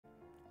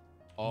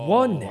Oh,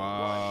 One.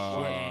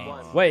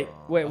 wow. Wait.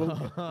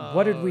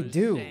 What did we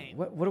do?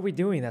 What are we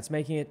doing that's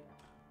making it?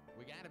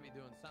 We gotta be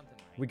doing something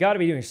right. We got to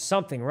be doing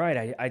something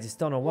right. I just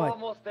don't know We're what.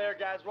 almost there,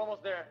 guys. We're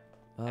almost there.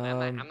 And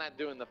I'm not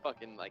doing the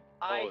fucking like.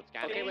 I Oh, it's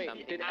gotta Okay, be wait.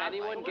 something. Did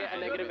anyone get a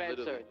negative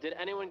answer? Did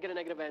anyone get a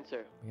negative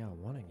answer? We got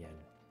one again.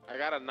 I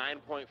got a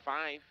 9.5.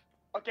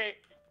 Okay.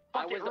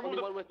 I was the only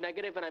one with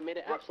negative, and I made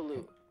it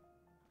absolute.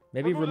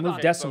 Maybe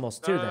remove decimals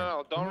too then.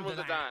 No, don't remove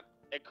the dot.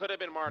 It could have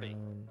been Marty.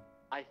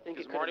 I think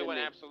Because it Marty could've went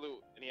been me. absolute,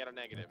 and he had a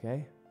negative.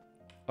 Okay.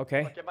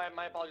 Okay,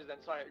 my apologies then.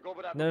 Sorry. Go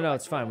with that. No,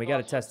 it's fine. We got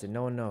to test it.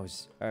 No one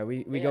knows. All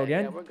right, we go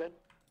again? Yeah, we're good.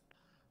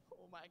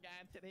 Oh my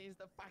god, today's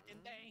the fucking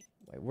day.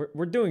 Wait,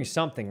 we're doing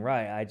something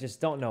right. I just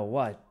don't know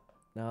what.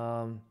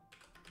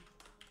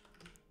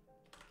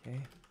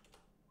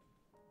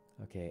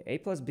 Okay, A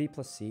plus B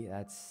plus C.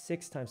 That's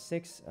 6 times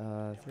 6.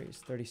 3 is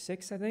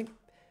 36, I think.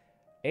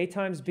 A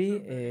times B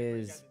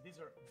is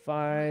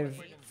 5,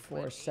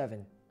 4,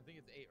 7. I think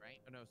it's 8, right?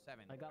 Oh no,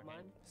 7. I got mine.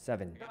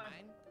 7. I got mine.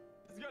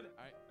 It's good.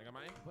 Alright, I got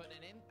mine. Putting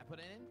it in. I put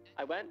it in.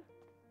 I went.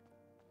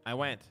 I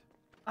went.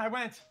 I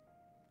went.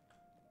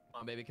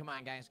 Come on, baby. Come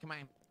on, guys. Come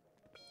on.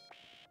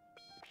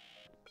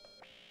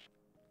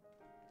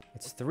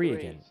 It's 3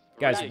 again.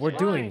 Guys, we're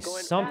doing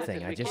Going something.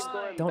 back, I we keep just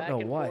going don't back know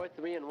and what. forth,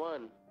 3 and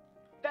 1.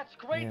 That's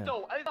great Yeah.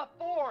 though. I got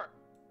 4.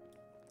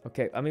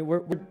 Okay, I mean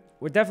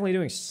we're definitely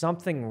doing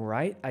something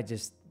right. I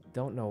just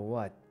don't know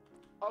what.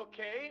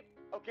 Okay.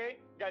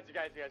 Guys.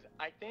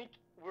 I think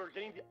we're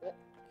getting the.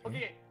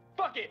 Okay.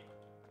 Fuck it.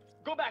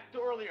 Go back to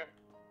earlier.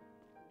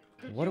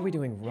 What are we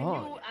doing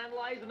wrong? Can you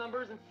analyze the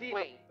numbers and see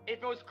Wait.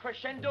 if it was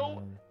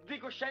crescendo,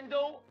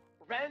 decrescendo,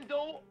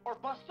 rando, or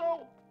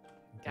busto?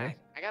 Okay. Guys,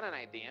 I got an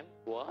idea.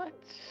 What?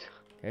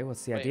 Okay,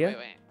 what's the Wait. idea?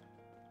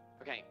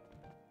 Okay.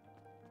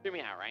 Hear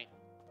me out, right?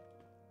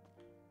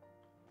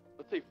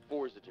 Let's say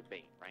 4 is a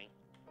debate, right?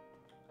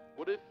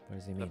 What if What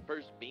does he the mean?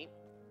 first beep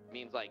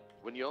means like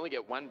when you only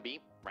get 1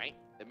 beep, right?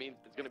 It means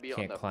it's gonna be on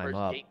Can't the climb first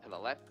up. gate to the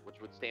left, which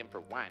would stand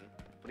for 1.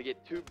 When you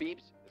get 2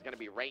 beeps, it's gonna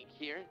be right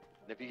here.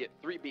 And if you get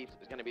 3 beeps,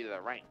 it's gonna be to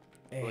the right.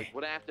 So, like,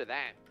 what after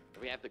that?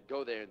 We have to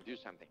go there and do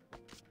something.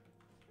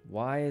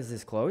 Why is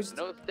this closed?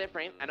 I know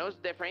it's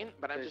different,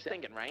 but I'm just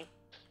thinking, right?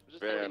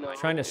 Just thinking, like,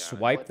 Trying to yeah.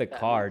 swipe the that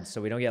cards means.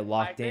 so we don't get I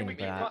locked think in, we but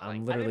can crunch- I'm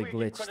I literally think we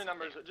can glitched. crunch the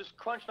numbers. Just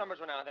crunch numbers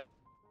right now.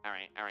 All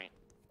right.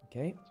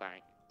 Okay.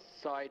 Sorry.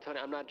 Sorry, Tony.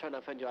 I'm not trying to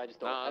offend you. I just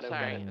don't. No, I don't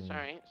sorry. get it.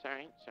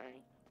 Sorry.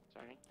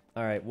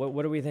 All right.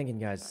 What are we thinking,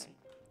 guys? Sorry.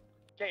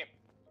 Okay.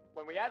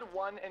 When we had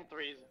 1 and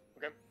 3s,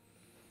 okay.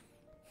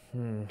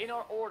 Hmm. In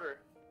our order,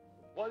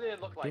 what did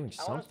it look like? Doing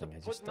I want us to something, I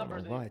put just don't know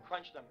numbers in and what.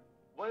 crunch them.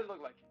 What did it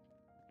look like?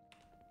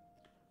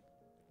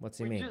 What's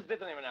he We mean? just did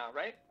them now,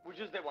 right? We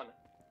just did 1,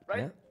 right?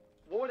 Yeah.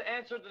 What would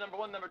answer the number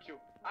 1, number 2?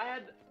 I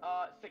had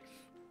 6.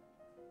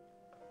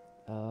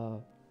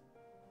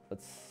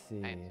 Let's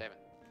see. I had 7.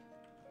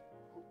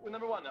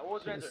 Number 1. What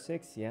was your answer?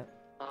 6. Yeah.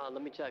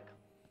 Let me check.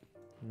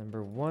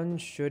 Number 1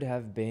 should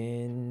have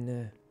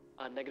been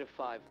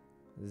 -5.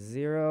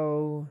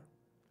 0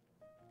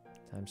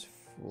 times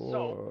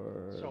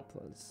 4 So-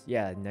 plus.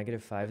 Yeah,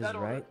 -5 is that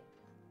order? right.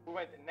 We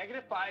went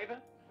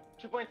 -5,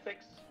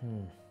 2.6.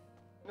 Hmm.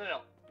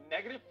 No.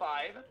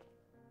 -5,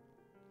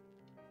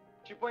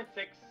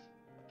 2.6,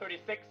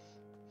 36,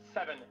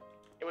 7.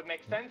 It would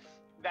make sense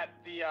that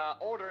the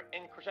order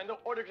in crescendo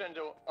or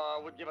decrescendo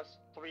would give us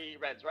 3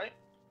 reds, right?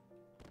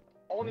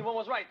 Only one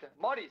was right.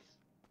 Marty's.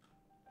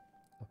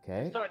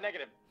 Okay. Start at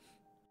negative.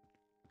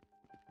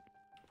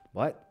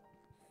 What?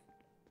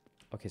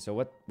 Okay, so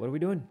what are we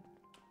doing?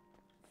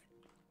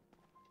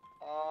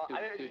 Do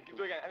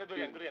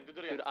it again.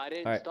 Dude, I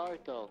didn't Alright.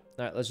 start though. All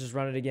right, let's just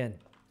run it again.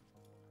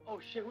 Oh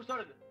shit, who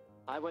started?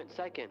 I went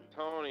second.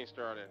 Tony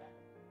started.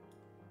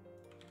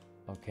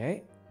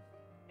 Okay.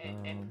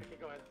 Okay,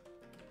 go ahead.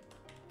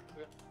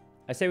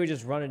 I say we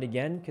just run it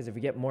again because if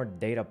we get more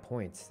data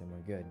points, then we're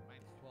good.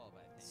 Mine's 12, I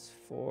think. It's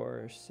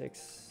 4,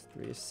 6,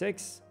 3 is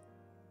 6.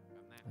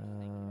 I'm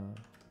not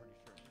mistaken.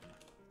 Pretty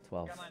sure.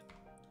 12. Got mine.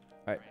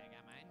 All right. I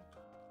got mine.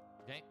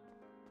 Okay.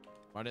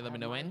 Marty, let me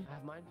know when. I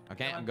have mine.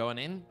 Okay, I'm going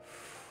in.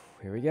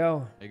 Here we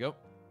go. There you go.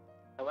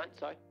 I went.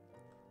 Sorry.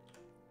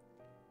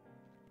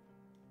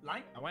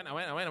 Line? I went. All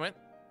right.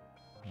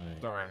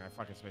 Sorry, I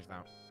fucking spaced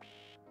out.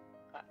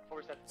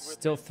 4 sets.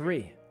 Still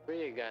 3.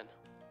 3 again.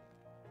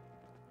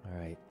 All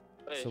right.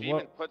 Did So you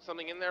what- even put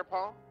something in there,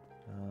 Paul?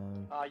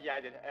 Yeah, I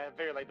did.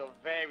 Very late though.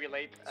 Very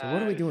late. So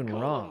what are we doing Come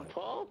wrong? on,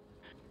 Paul.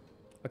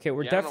 Okay,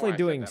 we're Yeah, I don't know definitely why I said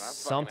doing that. I'm fucking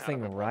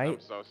something out of it, right, I'm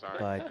so sorry.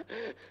 but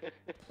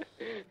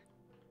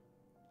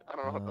I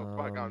don't know what the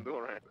fuck I'm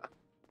doing right now.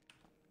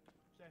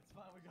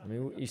 I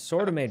mean, we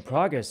sort of made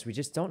progress. We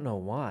just don't know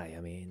why.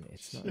 I mean,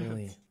 it's not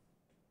really,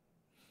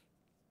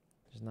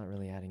 it's not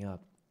really adding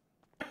up.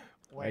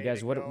 All right,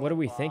 guys, what are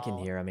we thinking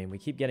here? I mean, we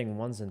keep getting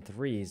 1s and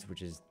 3s,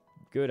 which is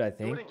good, I Do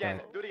think. it again.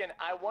 but- Do it again.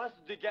 I want us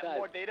to get Guys.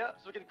 more data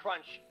so we can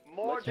crunch.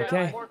 More Let's data,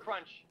 Okay. more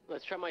crunch.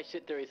 Let's try my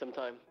shit theory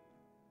sometime.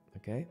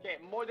 Okay. Okay,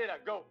 more data.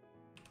 Go.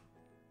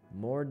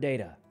 More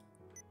data.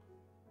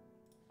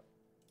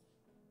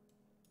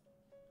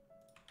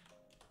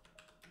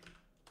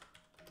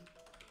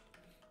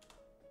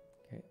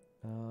 Okay,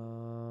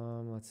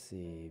 let's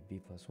see. B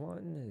plus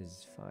 1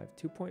 is 5.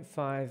 2.5.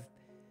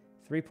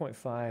 3.5. 5.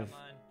 Mine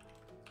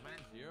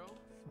 0?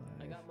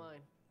 I got mine.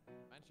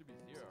 Mine should be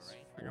 0,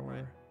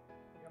 right?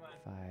 4,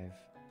 5. Mine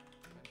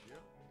 0?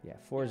 Yeah,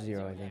 4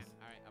 0, I think.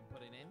 All right, I'm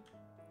putting in.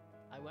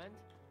 I went.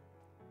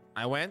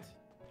 I went.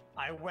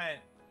 I went.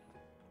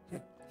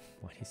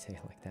 Why do you say it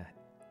like that?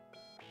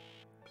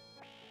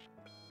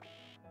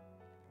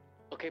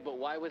 Okay, but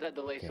why was that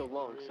delay so Okay.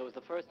 long? So it was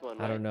the first one,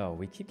 right? I don't know.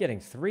 We keep getting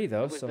 3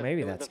 though, It was so the-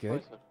 maybe it was that's the good.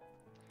 first one.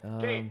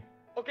 Okay.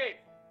 Okay.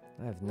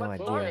 I have no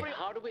Let's But wait, idea.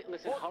 how do we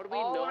listen? How do we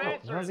All know?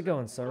 answers. How's it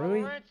going,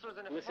 Sarui? All answers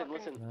in a Listen,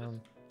 fucking-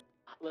 listen.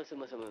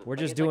 We're Like,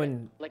 just it's like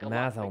doing like a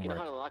math lockpick. You know homework.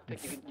 how in a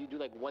lockpick you do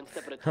like one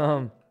step at a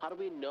time? How do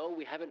we know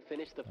we haven't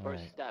finished the first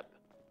Alright. step?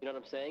 You know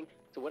what I'm saying?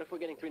 So what if we're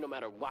getting 3 no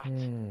matter what?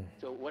 Hmm.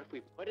 So what if we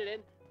put it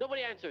in?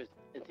 Nobody answers.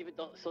 And see if it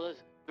don't, so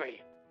there's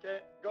 3. Okay,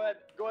 go ahead.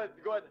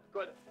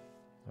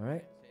 All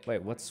right.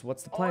 Wait, what's the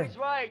Oh, plan? he's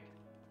right.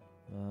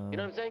 You know what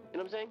I'm saying? You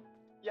know what I'm saying?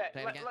 Yeah,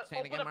 Say it again, say it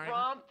open again, the Martin.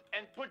 prompt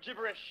and put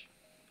gibberish.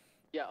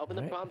 Yeah, open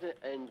the Alright.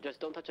 prompt and just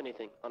don't touch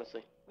anything,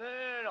 honestly.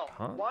 No.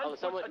 Huh? One Oh, put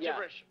someone- a yeah.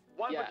 gibberish.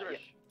 One Yeah, put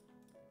gibberish.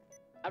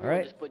 Everyone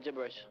Alright. just put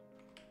gibberish.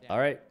 All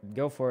right,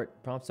 go for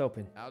it. Prompt's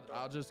open.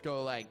 I'll just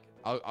go like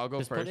I'll go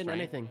Just first. put in right?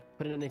 anything.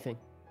 Put in anything.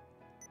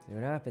 See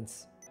what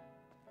happens.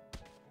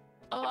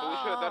 But we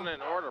should have done it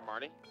in order,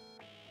 Marty.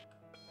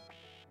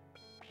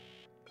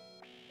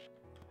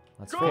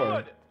 That's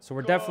Good. 4. So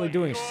we're definitely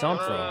doing Good.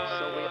 something. So we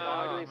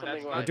are doing That's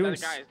something not, right. We're doing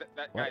guys,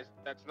 what? guys,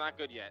 that's not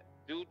good yet.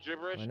 Do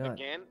gibberish Why not?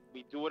 again.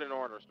 We do it in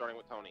order, starting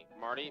with Tony,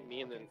 Marty,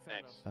 me, and then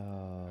X. Oh,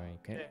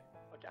 okay.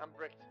 Okay, I'm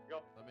bricked.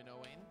 Go. Let me know,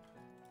 Wayne.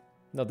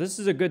 No, this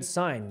is a good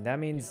sign. That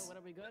means When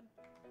are we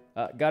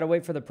good? gotta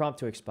wait for the prompt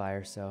to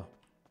expire. So,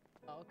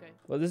 Oh, okay.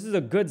 well, this is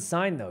a good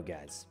sign though,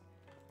 guys.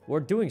 We're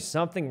doing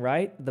something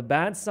right. The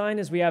bad sign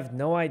is we have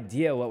no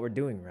idea what we're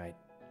doing right.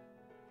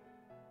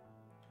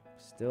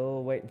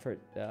 Still waiting for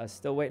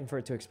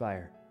it to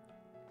expire.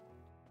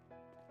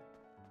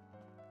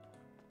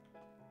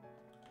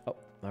 Oh,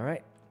 all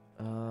right.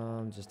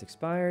 Just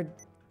expired.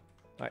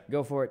 All right,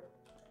 go for it.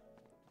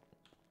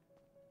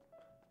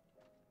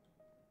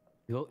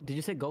 Go, did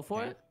you say go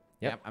for it?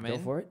 Yep, Yep, I'm go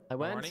in. for it. I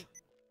went. Marty?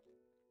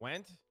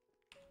 Went.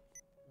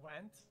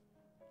 Went.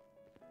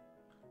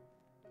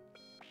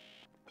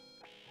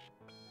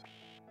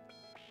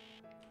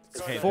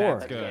 It's Okay, 4.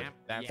 That's good.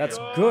 Yeah. That's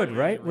Good. good,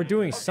 right? We're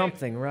doing Okay,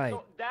 something right.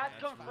 So that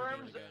That's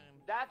confirms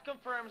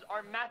really good.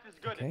 our math is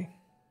good. Okay.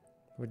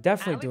 We're At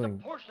definitely least a doing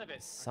portion of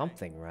it.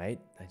 something right.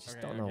 I just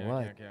don't know okay,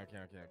 what. Okay.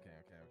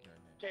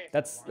 Okay.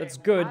 That's okay,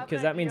 good have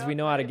because an that means idea, we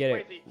know how to it's get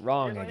it crazy.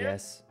 wrong, You I guys wanna hear it?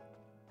 guess.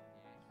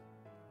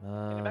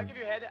 In the back of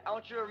your head, I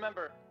want you to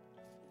remember,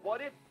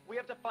 what if we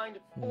have to find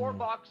 4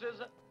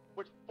 boxes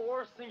with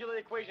 4 singular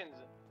equations?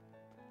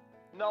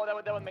 No, that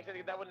would make sense.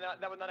 That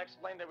would not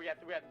explain that we had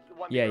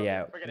one. Yeah, zero.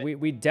 yeah. Forget it.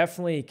 We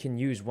definitely can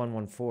use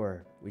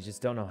 114. We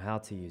just don't know how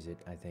to use it,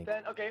 I think.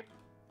 Then okay,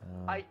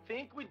 I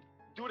think we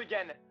do it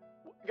again,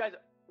 guys.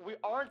 We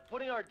aren't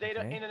putting our data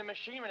Okay. in a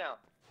machine right now.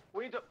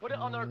 We need to put it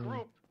on our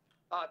group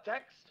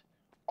text,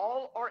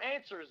 all our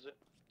answers,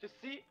 to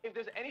see if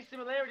there's any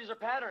similarities or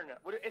pattern.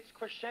 Whether it's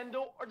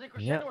crescendo or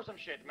decrescendo or some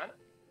shit, man.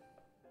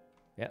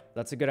 Yeah,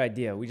 that's a good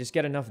idea. We just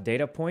get enough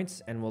data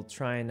points and we'll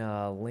try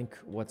and link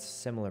what's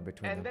similar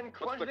between And them. then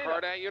crunch What's the data.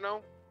 card at, you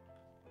know?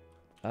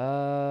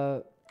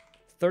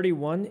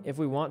 31. If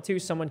we want to,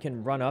 someone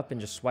can run up and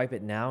just swipe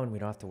it now and we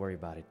don't have to worry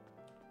about it.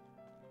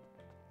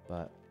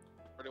 But,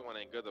 31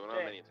 ain't good, though. We don't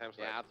Okay. have many attempts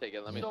Yeah, left. I'll take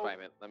it. Let me So-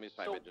 swipe it. Let me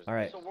swipe so- it. Just all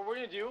right. So what we're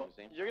gonna do, Let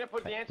me see. you're gonna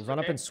put the answers. run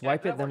up okay? and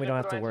swipe Yeah, it, then we we're don't gonna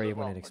have put to our worry answers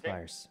when as it well,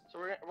 okay? expires. So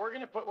we're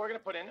gonna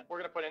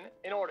put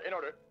in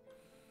order.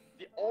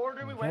 The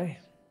order we went, Okay.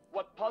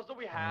 what puzzle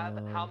we have,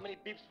 how many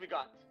beeps we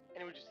got,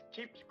 and we just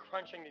keep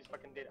crunching these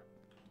fucking data.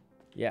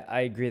 Yeah,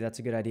 I agree. That's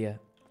a good idea.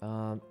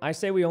 I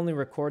say we only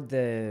record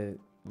the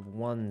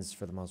ones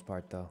for the most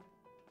part, though.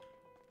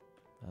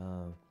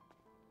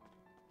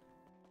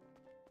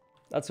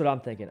 That's what I'm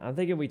thinking. I'm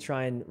thinking we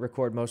try and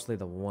record mostly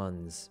the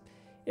ones.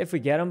 If we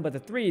get them, but the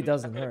 3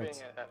 doesn't Being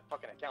hurt. a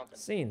fucking accountant.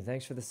 Scene,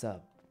 thanks for the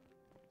sub.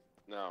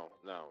 No.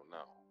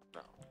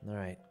 All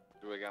right.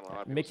 Do we got a lot of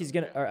people Mickey's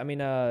sitting gonna, or I mean,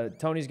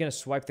 Tony's gonna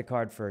swipe the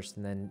card first,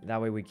 and then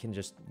that way we can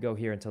just go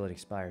here until it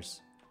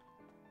expires.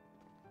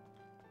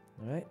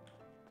 All right.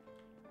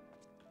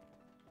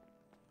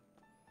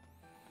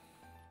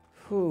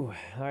 Whew.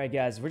 All right,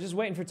 guys. We're just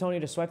waiting for Tony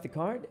to swipe the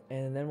card,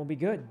 and then we'll be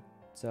good.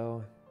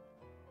 So.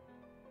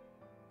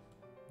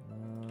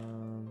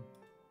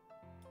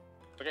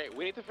 Okay,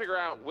 we need to figure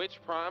out which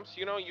prompts,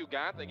 you know, you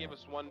got that give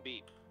us 1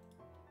 beep.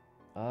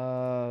 You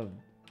I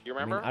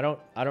remember? mean,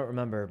 I don't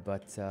remember,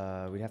 but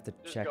we'd have to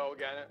Just check. go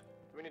again.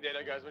 We need data,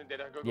 guys. We need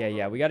data. Go, Yeah, go.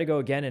 yeah. We got to go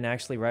again and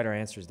actually write our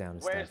answers down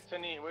and Where's stuff.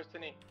 Tani? Where's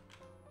Tani?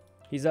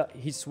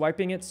 He's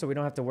swiping it, so we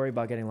don't have to worry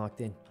about getting locked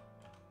in.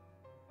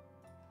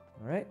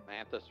 All right. I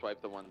have to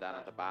swipe the one down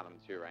at the bottom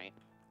too,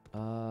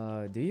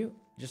 right? Do you?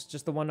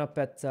 Just the one up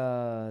at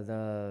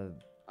the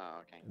Oh,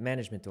 okay.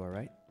 management door,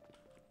 right?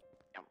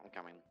 Yep, I'm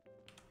coming.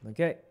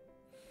 Okay.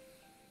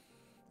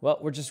 Well,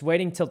 we're just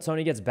waiting till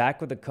Tony gets back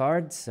with the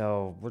card,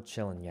 so we're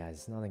chilling,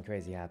 guys. Nothing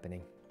crazy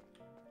happening.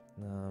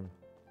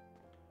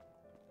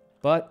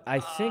 But I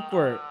think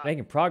we're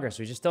making progress.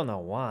 We just don't know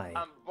why.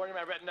 I'm burning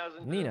my retinas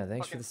into Nina, the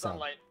thanks for fucking the sub.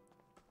 sunlight.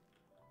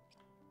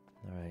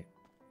 All right.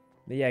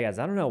 But yeah, guys,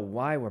 I don't know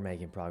why we're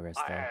making progress,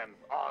 I though. am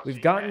Aussie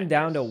We've gotten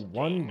down to Madness,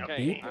 1 king of beep,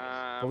 kingdoms.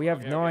 but we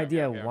have no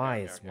idea why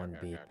okay, it's okay, 1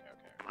 okay, beep. okay,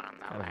 Come on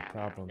now, That was a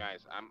problem. Guys,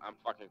 I'm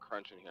fucking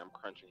crunching here. I'm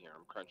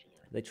crunching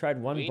here. They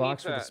tried 1 We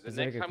box need for the to-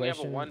 specific next time we have a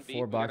equation, 1 beep,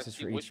 4 we gotta boxes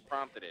see for which each.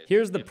 prompt it is.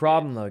 Here's the If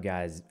problem, it's though,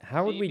 guys.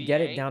 How would we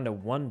get it CBA, down to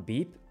 1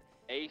 beep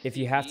if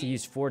you have to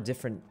use 4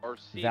 different or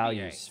CBA.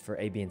 values for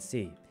A, B, and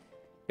C?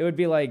 It would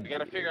be like, We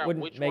gotta figure out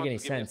wouldn't which make ones any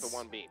will give us sense. the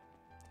 1 beep.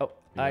 Oh,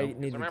 I Yeah. need So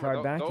the remember,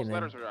 card back, those and then...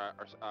 letters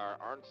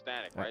aren't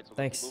static, Alright, right? So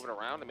thanks. they're moving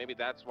around, and maybe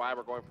that's why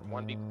we're going from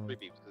 1 beep to 3 beeps,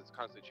 because it's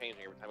constantly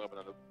changing every time we open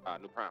a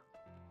new prompt.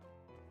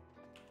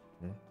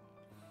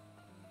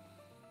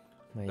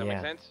 Well, Does that yeah.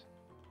 make sense?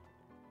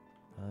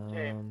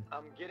 Okay, Um,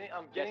 I'm getting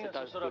it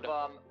some does, sort of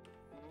Buddha.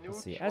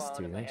 let's see. neutron S2,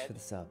 in my thanks head. for the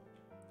sub.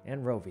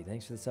 And Rovi,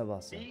 thanks for the sub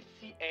also.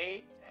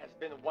 BCA has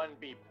been 1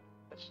 beep.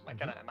 That's my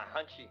kind of my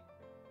hunchy.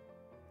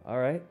 All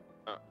right.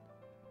 Uh,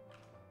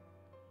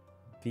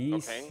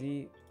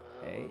 BCA.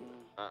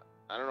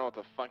 I don't know what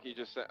the fuck you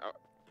just said.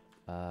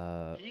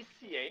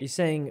 BCA. You're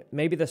saying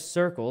maybe the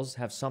circles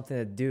have something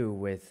to do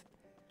with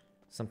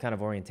some kind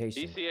of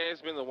orientation. BCA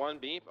has been the 1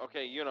 beep.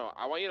 Okay, you know,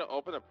 I want you to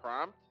open the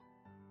prompt,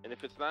 and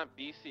if it's not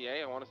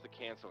BCA, I want us to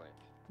cancel it.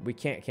 We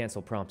can't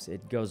cancel prompts.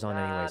 It goes on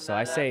Nah, anyway. So nah,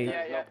 I nah, say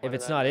yeah. if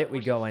it's not it, we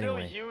go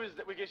anyway.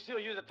 We can still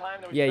use the time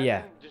that we Yeah, spent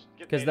yeah. in, just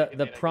get Because data, the get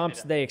data, get prompts,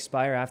 data. they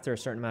expire after a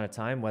certain amount of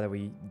time, whether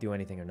we do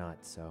anything or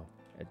not. So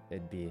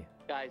it'd be...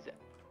 Guys,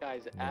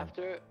 Yeah.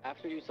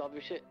 after you solve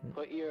your shit,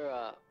 put your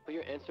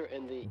answer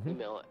in the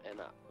email, and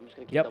I'm just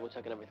gonna keep Yep. double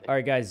checking everything. All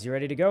right, guys, you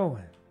ready to go?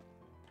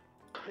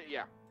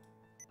 Yeah.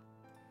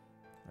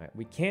 All right,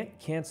 we can't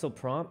cancel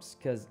prompts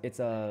because it's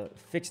a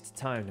fixed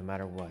time no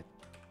matter what.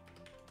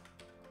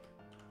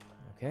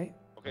 Okay.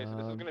 Okay, so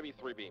this is gonna be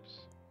 3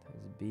 beeps.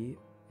 Times B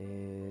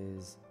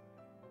is,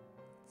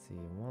 let's see,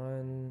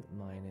 1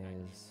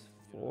 minus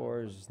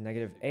 4 is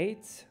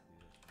 -8.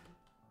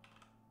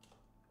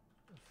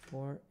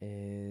 4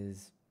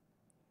 is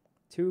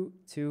 2,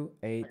 2,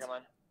 8, I got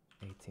mine.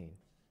 18,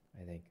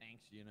 I think.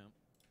 Thanks, you know.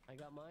 I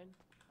got mine.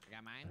 I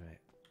got mine. All right.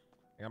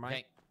 I got mine.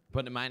 Okay,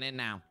 putting mine in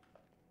now.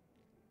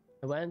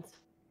 I went.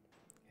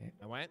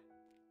 I went.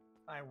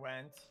 I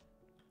went.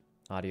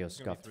 Audio It's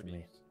gonna be scuffed for 3 me.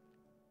 beeps.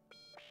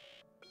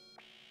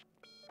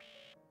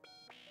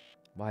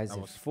 Why is That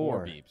it was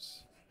 4?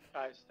 beeps.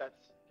 Guys,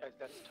 that's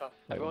tough.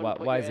 Wait, Everyone why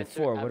put why your is it answer-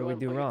 4? What do we everyone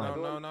do put your- wrong? No,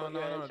 Everyone no, put no,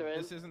 your no, no. answer in.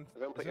 This isn't.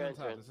 Everyone This put your isn't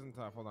answer tough. in. This isn't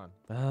tough. Hold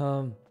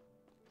on.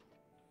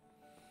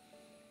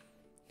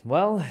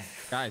 Well,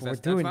 Guys, we're that's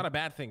doing... not a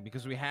bad thing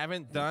because we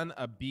haven't done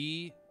a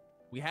B.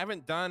 We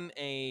haven't done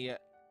a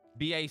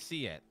BAC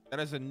yet. That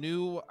is a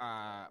new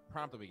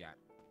prompt that we got.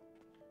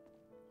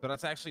 So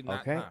that's actually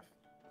not Okay. tough.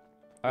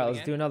 All right, it let's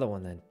again? do another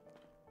one then.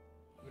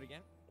 Do it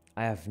again.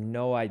 I have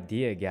no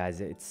idea,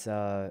 guys. It's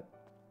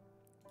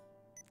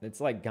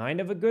like kind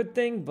of a good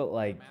thing, but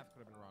like Math could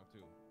have been wrong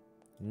too.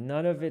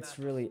 none of it's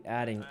really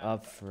adding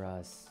up for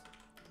us.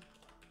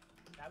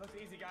 That looks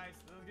easy, guys.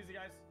 That looks easy,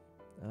 guys.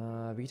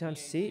 B times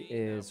C BAC, now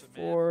is if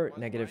the math 4, was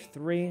negative right,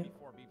 3. it'd be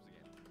 4 beeps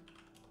again.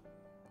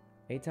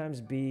 A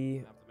times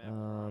B Now if the math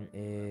was right.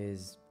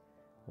 is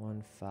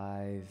 1,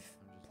 5,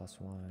 plus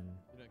 1.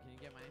 You know, can you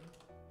get mine?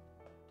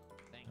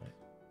 Thanks. All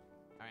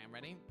right, I'm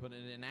ready. Putting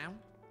it in now.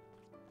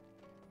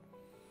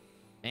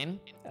 In.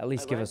 At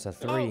least give us a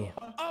 3.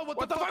 Oh,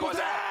 what the fuck was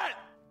that?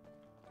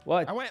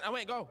 What? I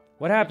went. Go.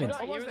 What Did you happened?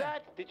 not hear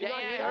that? Did you Yeah,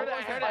 not yeah, hear I heard it, I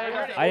that? heard it, I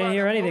heard it. I didn't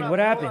hear anything. What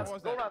happened?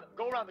 Go around.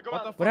 Go around. What the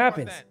fuck What was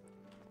happened? that?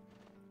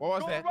 What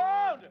was Go that?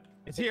 around.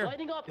 It's here.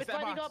 Lighting up! It's It's that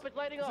lighting box. up! It's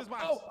lighting It's up! this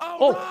box.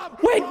 Oh,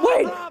 wait!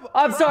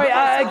 I'm sorry.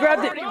 I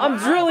grabbed it. I'm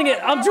drilling it.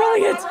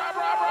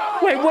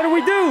 Wait, what do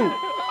we do?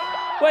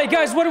 Wait,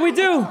 guys, what do we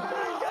do?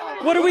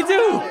 What do we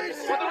do?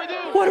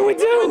 What do we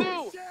do?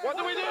 What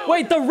do we do?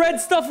 Wait, the red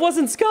stuff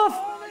wasn't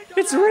scuff.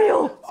 It's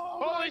real.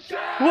 Holy shit!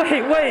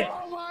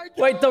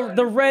 Wait,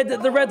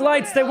 the red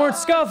lights, they weren't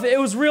scuff. It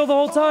was real the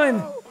whole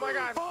time. Oh my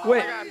god.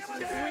 Wait.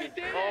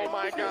 Oh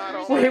my god.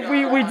 Oh my Wait,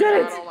 god. we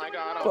did it. Oh my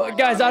god. But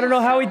guys, I don't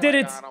know how we did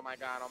it. Oh my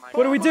god. Oh my god.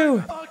 What do we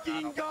do?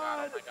 Fucking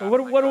god.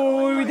 What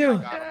do we do? Oh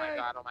my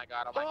god. Oh my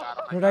god. Oh my god.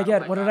 What did I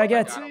get? What did I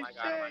get? Oh my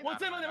god.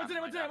 What's in it? What's in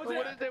it? What's in it? What's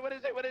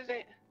in it? What is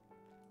it?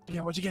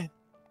 Yeah, what'd you get?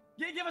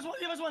 Yeah, give us one.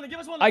 Give us one. Give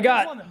us one. I give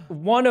us got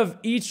one. one of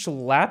each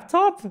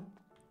laptop.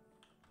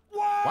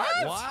 What?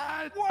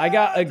 I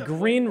got a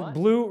green,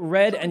 blue,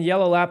 red, and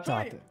yellow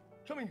laptop.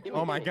 Show me.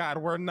 Oh my god,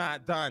 we're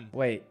not done.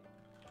 Wait,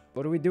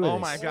 what do we do with Oh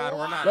this? my god,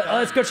 we're not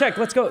Let's done. go check.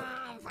 Let's go,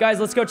 guys.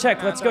 Let's go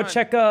check. Let's go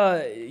check.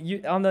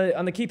 On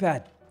the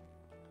keypad.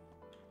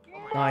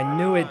 Oh, I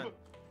knew it.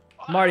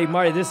 Marty,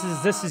 this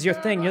is your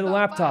thing. You're the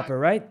laptopper,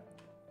 right?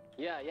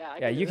 Yeah.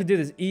 Yeah, you can do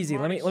this easy.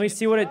 Let me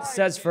see what it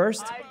says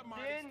first.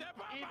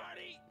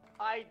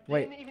 I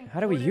Wait, didn't even how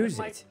do we put in use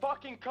my it?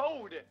 fucking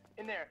code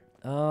in there.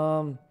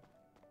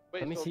 Wait,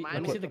 Let me so see. mine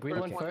Let me was see the green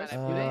one that first. I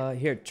put in?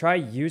 Here, try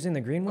using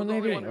the green one Oh, no,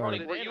 maybe. wait, Or... hold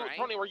Tony, it were in, you right?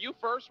 Tony, were you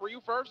first? Were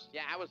you first?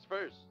 Yeah, I was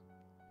first.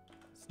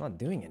 It's not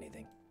doing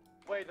anything.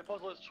 Wait, the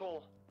puzzle is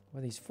troll. What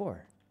are these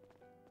for?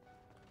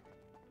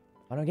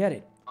 I don't get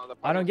it. The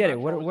I don't puzzle's get not it.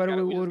 What troll, what do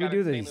we we just got do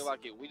insanely these?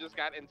 lucky. We just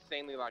got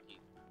insanely lucky.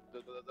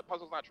 The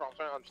puzzle's not troll. I'm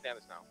starting to understand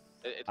this now.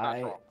 It's not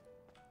troll.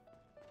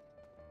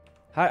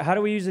 How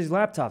do we use these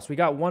laptops? We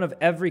got one of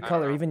every I don't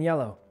color, know. even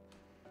yellow.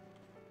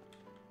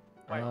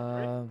 Wait,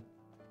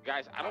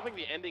 Guys, I don't think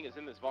the ending is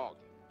in this vault.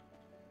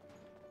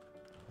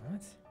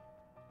 What?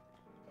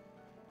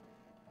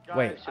 guys,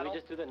 Wait. Should we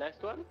just do the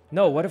next one?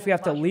 No, what if we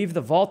have to leave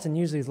the vault and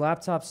use these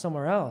laptops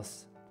somewhere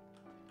else?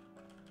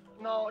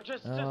 No,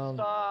 just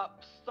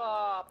stop.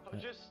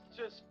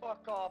 Just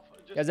fuck off.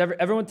 Just... Guys,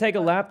 everyone take a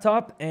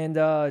laptop and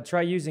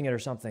try using it or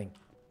something.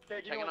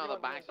 Okay, Checking all the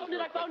boxes. Found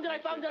it! I found it! I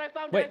found it! I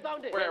found it! Wait. I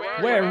found it!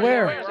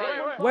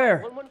 Where?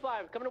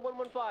 115. Coming to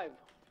 115.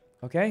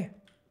 Okay.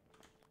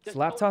 It's Just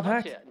laptop don't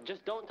touch hack? it.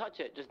 Just don't touch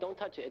it. Just don't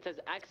touch it. It says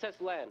access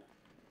LAN.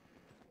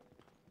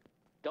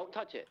 Don't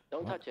touch it.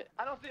 Don't touch it.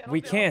 I don't see.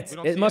 We can't. We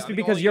don't It see must it. be I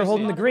think because only you're you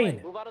holding see the it.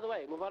 green. Move out of the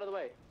way. Move out of the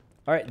way.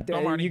 All right,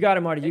 Go, Marty. you got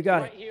it, Marty. You It's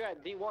got right it. here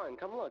at D1.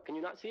 Come look. Can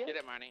you not see it? Hit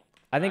it, Marty.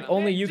 I think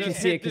only you can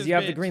see it because you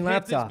have the green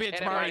laptop. Hit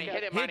it, Marty.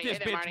 Hit it, Marty. Hit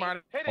this Hit it, bitch,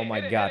 Marty. Marty. Oh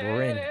my God,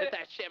 we're in. Hit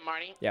that shit,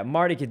 Marty. Yeah,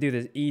 Marty could do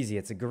this easy.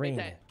 It's a green.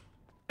 Hit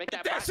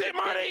that That's it,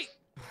 Marty!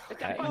 Hit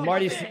that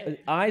Marty's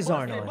eyes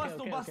aren't on.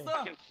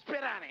 fucking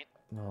spit on it.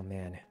 Oh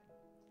man.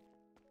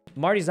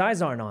 Marty's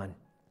eyes aren't on.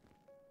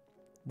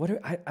 What do,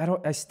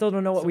 I still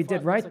don't know what we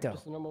did right though.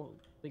 Just a normal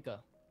Fleeka.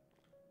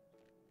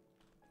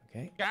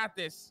 Okay. Got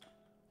this.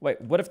 Wait,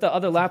 what if the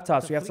other laptops?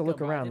 It's We a have to Fleeka, look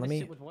bro. I around. did Let this me.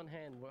 shit with one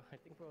hand. I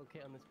think we're okay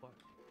on this part.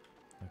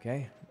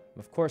 Okay.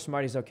 Of course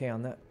Marty's okay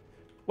on that.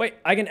 Wait,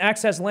 I can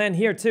access LAN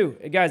here too.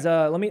 Hey, guys,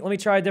 let me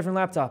try a different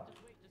laptop.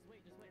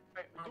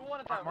 Do one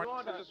at a time. Do one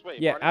at a time. Just wait.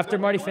 Yeah, after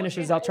Marty Do it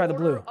finishes, in I'll try the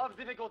blue. order of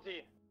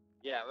difficulty.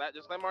 Yeah,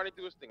 just let Marty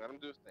do his thing. Let him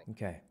do his thing.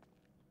 Okay.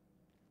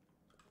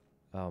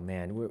 Oh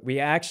man, we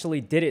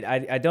actually did it.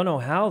 I don't know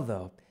how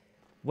though.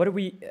 What do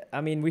we?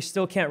 I mean, we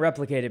still can't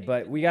replicate it,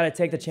 but we gotta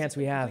take the chance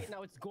we have.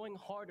 Now it's going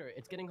harder.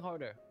 It's getting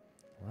harder.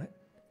 What?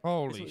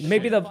 Holy shit.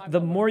 Maybe the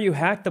more you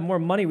hack, the more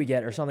money we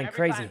get, or something Every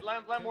crazy. time.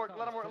 Let him work.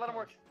 Let him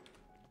work.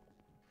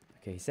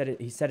 Okay,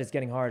 he said it's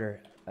getting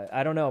harder.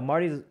 I don't know,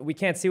 Marty. We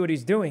can't see what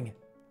he's doing.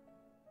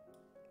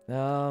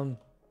 Man,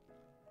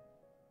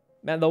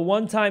 the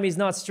one time he's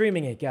not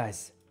streaming it,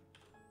 guys.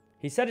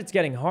 He said it's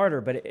getting harder,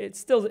 but it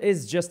still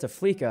is just a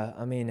Fleeka.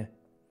 I mean,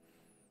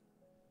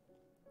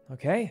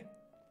 okay.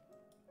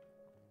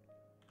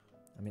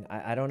 I mean,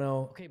 I don't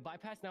know. Okay,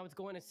 bypass. Now it's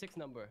going to 6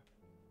 number.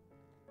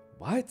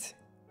 What?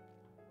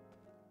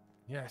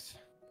 Yes.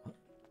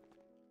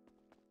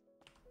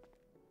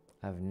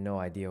 I have no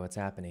idea what's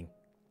happening.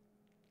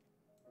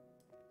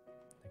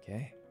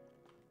 Okay.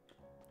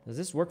 Does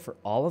this work for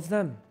all of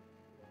them?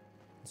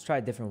 Let's try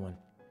a different one.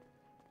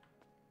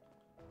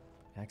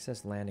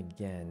 Access LAN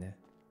again.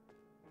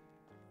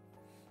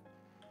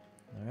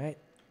 All right.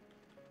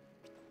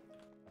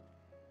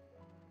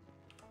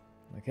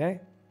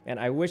 Okay. And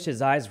I wish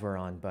his eyes were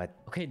on, but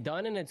Okay,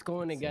 done, and it's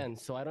going again.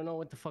 So I don't know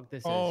what the fuck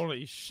this is.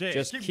 Holy shit.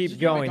 just keep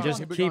going.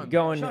 Just keep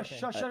going.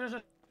 Shush.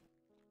 All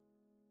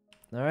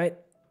right.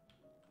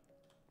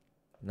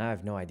 Now I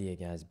have no idea,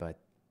 guys, but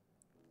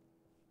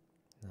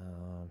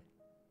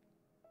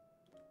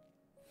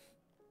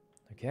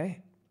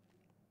okay.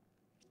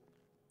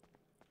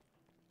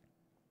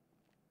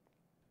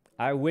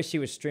 I wish he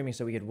was streaming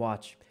so we could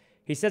watch.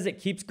 He says it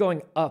keeps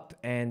going up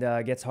and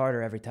gets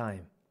harder every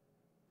time.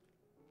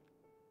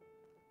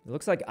 It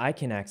looks like I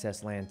can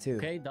access LAN too.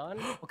 Okay, done.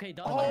 Okay,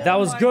 done. That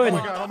was good.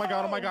 Oh my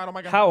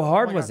god. How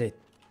hard Oh my was God. it?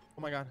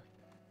 Oh my god.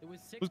 It was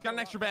 6 Who's got an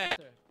extra bag?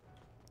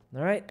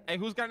 All right. Hey,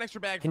 who's got an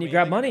extra bag? Can for you me?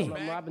 grab Anybody money? got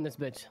an I'm extra robbing this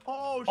bitch.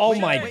 Oh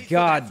my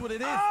God. That's what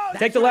it is.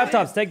 Take the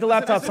laptops. Take the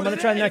laptops. I'm gonna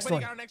try the next Anybody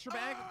one. got an extra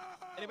bag?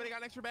 Anybody got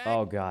an extra bag?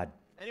 Oh God.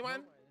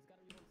 Anyone?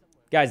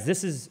 Guys,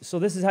 this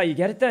is how you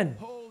get it then.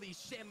 Holy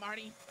shit,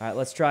 Marty. All right,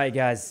 let's try it,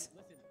 guys.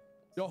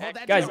 Yo, hold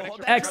that Guys, drill, hold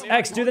that X, drill.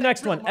 X, do the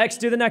next one. X,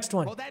 do the next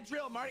one. Hold that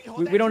drill, Marty. Hold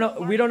We that don't drill, know.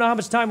 Marty. We don't know how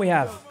much time we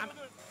have.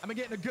 I'm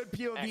getting a good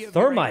POV of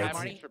Thermite. I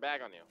have an extra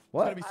bag on you.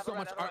 What? There's gonna be so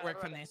much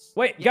artwork from this.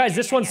 Wait, guys,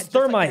 this one's just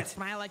like that. thermite.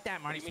 Smile like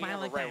that, Marty. What do you mean Smile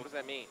you have like a red? that. What does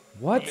that mean?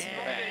 What?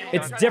 Yeah.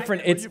 It's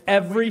different. It's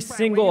every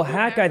single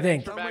hack, I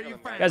think.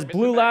 Guys,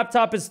 blue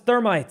laptop is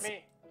thermite.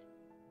 Get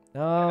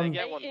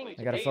one, please.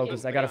 I gotta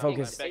focus. I gotta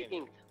focus.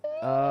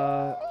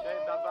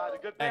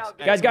 X,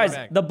 Guys, give me a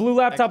bag. the blue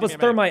laptop X, is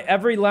give me a bag. thermite.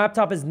 Every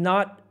laptop is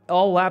not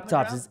all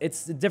laptops.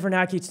 It's a different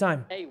hack each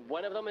time. Hey,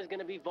 one of them is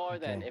gonna be VAR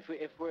then. Okay.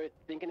 If we're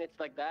thinking it's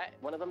like that,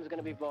 one of them is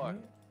gonna be VAR.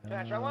 Can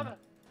I try one?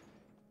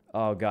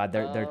 Oh God,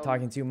 they're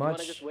talking too You wanna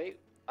much. just wait?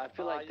 I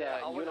feel like yeah,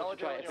 I'll you do should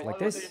try it. it. Like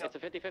this? It's a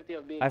 50-50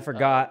 of being. I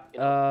forgot. you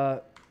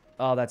know.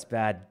 Oh, that's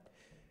bad.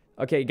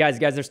 Okay, guys,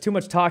 there's too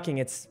much talking.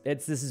 This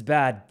is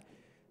bad.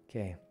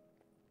 Okay.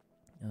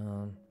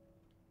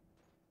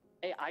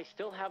 Hey, I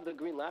still have the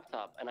green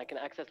laptop and I can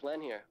access LAN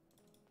here.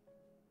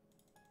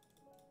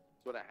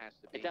 That's what it has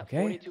to be. It's at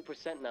Okay.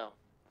 42% now.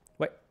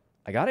 Wait,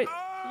 I got it.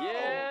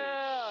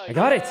 Yeah. I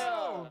got it.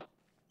 yeah.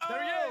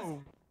 There he is.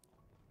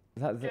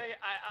 That-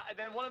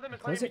 Then one of them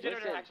is Close claiming it.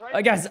 generator hacks,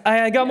 right? Guys,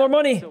 I got more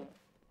money.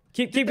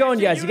 Keep going,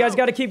 guys. You guys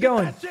got to keep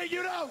going.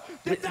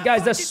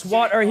 Guys, the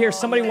SWAT are here.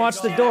 Somebody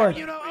watch the door.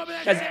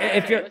 Guys,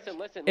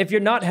 if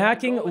you're not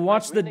hacking,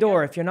 watch the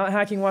door. If you're not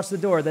hacking, watch the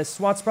door. The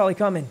SWAT's probably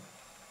coming.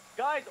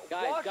 Guys,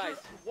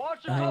 watch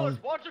your colors.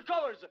 Watch your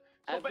colors.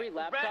 Every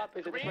laptop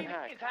is a different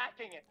hack.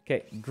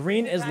 Okay,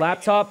 green is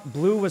laptop.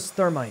 Blue was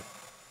thermite.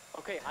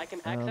 Okay, I can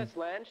access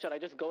land. Should I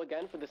just go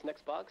again for this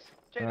next box?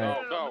 Okay,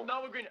 Right.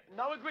 no, with green.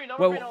 No, with green. No,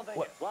 Well, with green. I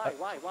don't think. Why?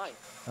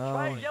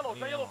 Try yellow.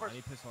 Try yellow I first.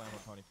 need pistol ammo,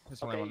 Tony.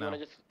 Pistol Okay, ammo you now. wanna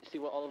just see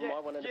what all of them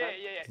are one at a time?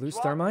 Yeah. Blue's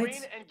Drop thermites?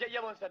 green and get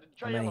yellow instead.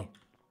 Try How many? yellow.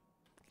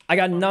 I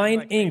got 9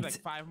 Like inked.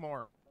 5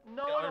 more.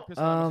 No.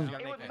 Pistol ammo, so you It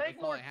gotta would make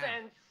make more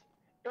sense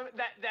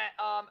that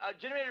a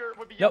generator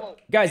would be Nope, yellow.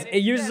 guys, And it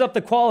uses instead, up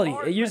the quality.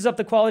 ours It uses went- up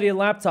the quality of the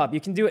laptop. You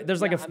can do it.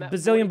 There's like a Yeah, I'm at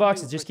bazillion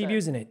boxes. Just keep 42%.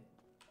 using it.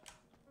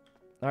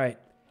 All right.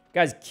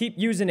 Guys, keep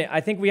using it.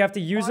 I think we have to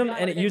use them,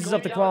 and it uses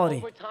up the quality.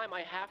 Over time,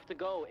 I have to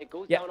go. It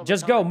goes Yeah, down over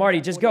just time. go,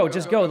 Marty. Just go.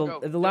 Just go.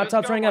 The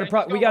laptop's running out of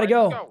pro. We gotta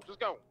go. Just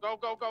go.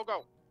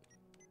 Go.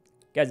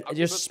 Guys, I'll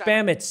just keep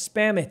spam it.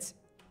 Spam it.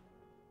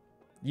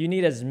 You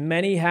need as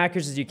many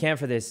hackers as you can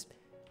for this.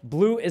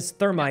 Blue is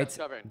thermite.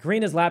 discovered.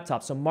 Green is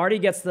laptop. So Marty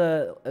gets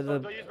the So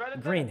do you use red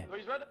instead? green. Do you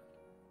use red?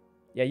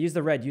 Yeah, use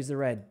the red. Use the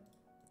red.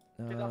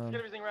 Okay, I'll skip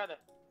everything red.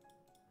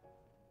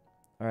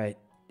 All right.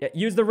 Yeah,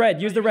 use the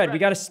red. Use the red. We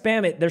gotta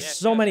spam it. There's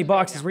so many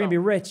boxes. We're gonna be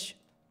rich.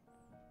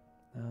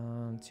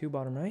 2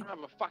 bottom right.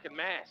 I'm a fucking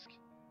mask.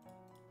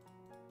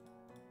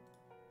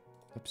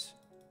 Oops.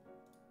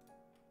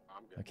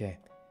 I'm good. Okay.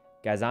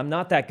 Guys, I'm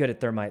not that good at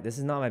thermite. This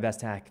is not my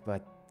best hack,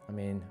 but I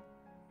mean.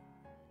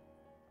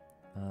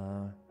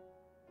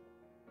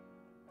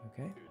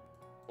 Okay. Dude,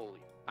 holy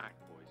fuck,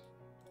 boys.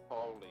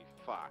 Holy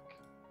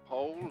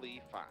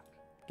fuck.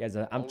 Guys,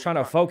 I'm Holy trying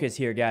to fuck. focus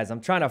here, guys.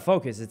 I'm trying to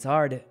focus. It's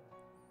hard.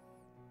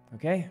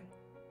 Okay.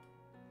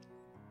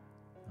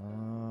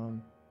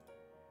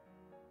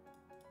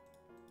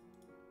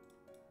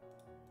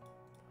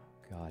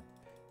 God.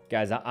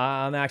 Guys,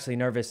 I'm actually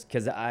nervous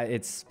because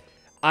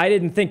I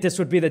didn't think this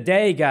would be the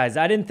day, guys.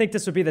 I didn't think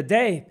this would be the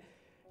day.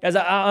 Guys,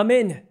 I'm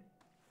in.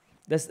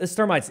 This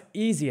thermite's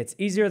easy. It's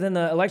easier than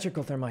the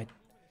electrical thermite.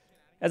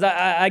 Guys,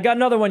 I got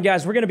another one,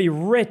 guys. We're going to be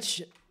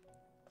rich.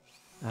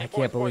 I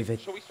can't believe it.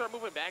 Should we start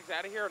moving bags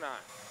out of here or not?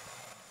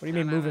 What do you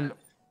mean moving?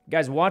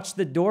 Guys, watch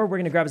the door. We're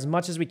going to grab as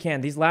much as we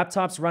can. These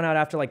laptops run out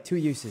after like 2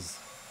 uses.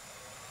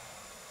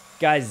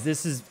 Guys,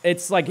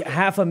 it's like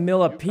half a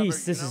mil a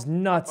piece. This is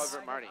nuts.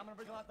 Cover Marty. I'm gonna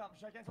bring the laptop.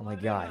 Should I cancel Oh my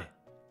mine? God.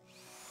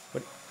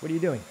 What are you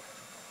doing?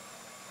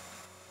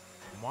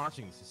 I'm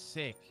watching. This is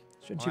sick.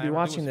 Shouldn't All you I be ever do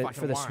watching is it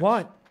fucking for the watch.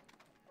 SWAT?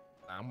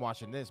 I'm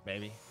watching this,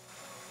 baby.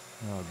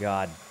 Oh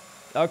God.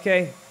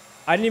 Okay.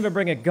 I didn't even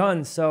bring a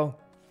gun, so.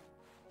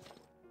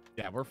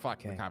 Yeah, we're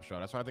fucking Okay. the cop show.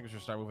 That's why I think we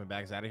should start moving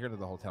bags out of here to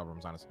the hotel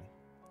rooms, honestly.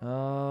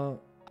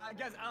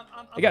 Guys,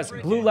 Hey guys,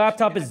 blue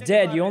laptop is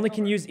dead. You only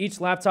can use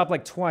each laptop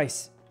like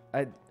twice.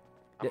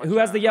 Who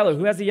has the yellow?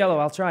 Who has the yellow?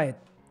 I'll try it.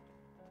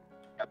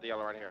 Got the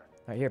yellow right here.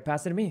 All right, here,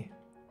 pass it to me.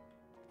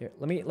 Here,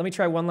 let me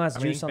try one last How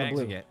many juice on the bags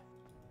blue. you get?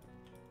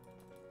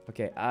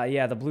 Okay,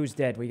 yeah, the blue's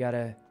dead. We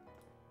gotta.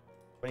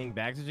 How many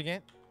bags did you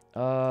get?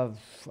 I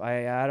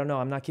don't know.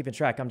 I'm not keeping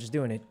track. I'm just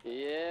doing it.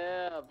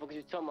 Yeah, because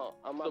you're talking about.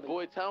 I'm So out.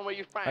 boy, tell him where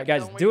you find. All right,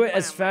 guys, do it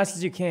as fast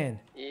as you can.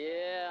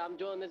 Yeah, I'm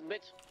doing this,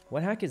 bitch.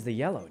 What hack is the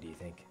yellow? Do you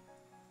think?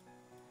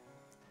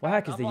 What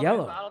hack is the I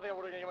yellow? don't think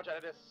we're gonna get much out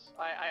of this.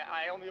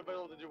 I only be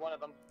able to do one of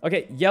them.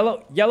 Okay,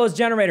 yellow's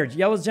generator.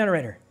 Yellow's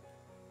generator.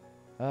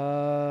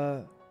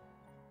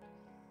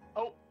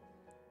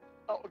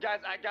 Oh, guys,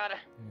 I got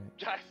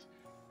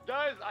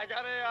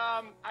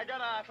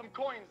some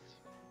coins.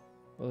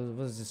 What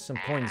does this some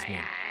coins mean?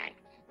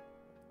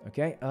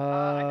 Okay.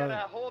 I got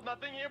a hold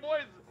nothing here,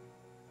 boys.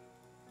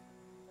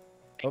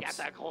 I got Oops.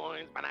 the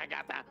coins, but I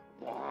got the.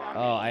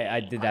 Oh, I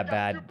did that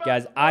bad.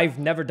 Guys, I've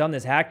never done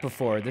this hack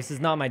before. This is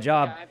not my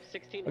job. I have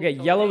 16 Okay,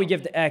 total. yellow we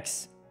give to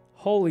X.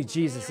 Holy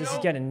Jesus, this is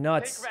getting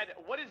nuts. Take red.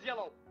 What is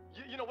yellow?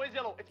 You know what is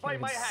yellow? It's my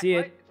even hack, see it.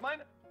 right? It's mine.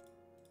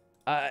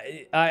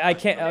 I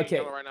can't. I'm Okay,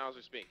 yellow right now as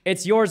we speak.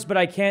 it's yours, but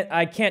I can't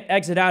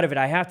exit out of it.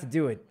 I have to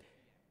do it.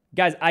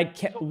 Guys, I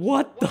can't. So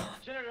What the?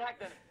 Generator hack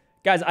then.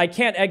 Guys, I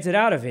can't exit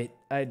out of it.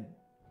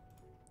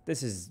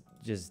 This is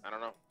just I don't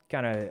know.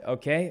 kind of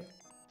okay.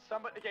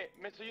 Somebody, okay,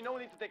 so you know who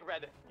needs to take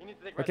red. You need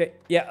to take red. Okay,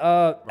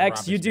 yeah.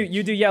 X, you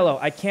do yellow.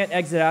 I can't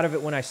exit out of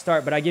it when I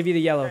start, but I give you the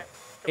yellow. Okay.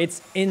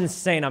 It's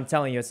insane. I'm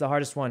telling you, it's the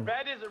hardest one.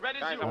 Red is Guys,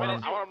 you. I Red want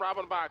is to you. rob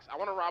one box. I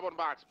want to rob one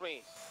box,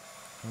 please.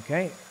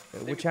 Okay,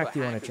 which hack do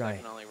you want to try? I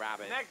can only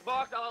rob it. Next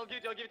box, I'll give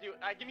it to you.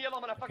 Give me yellow,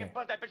 I'm gonna fucking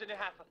bust that bitch in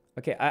half.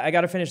 Okay, I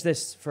gotta finish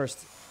this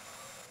first.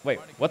 Wait,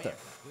 what the?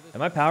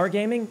 Am I power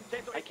gaming?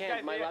 Okay, so I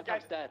can't. My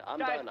laptop's dead. I'm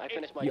done. I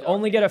finished my You job.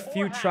 only get a Four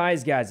few hacks.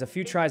 tries, guys. A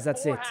few tries,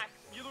 that's Four it. hacks.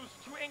 You lose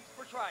 2 inks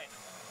per try.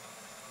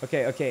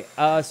 Okay.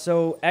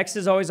 So X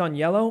is always on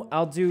yellow.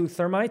 I'll do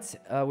thermite,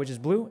 which is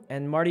blue,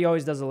 and Marty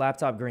always does the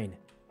laptop green.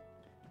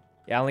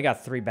 Yeah, I only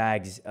got 3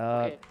 bags.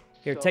 Okay,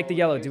 Here, so take the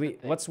yellow. here's Do we?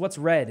 the thing. What's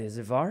red? Is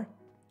it VAR?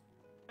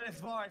 It's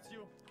VAR, it's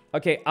you.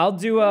 Okay, I'll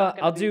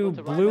do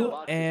blue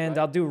and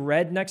I'll do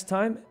red next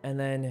time, and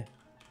then.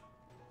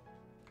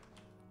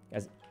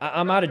 Guys,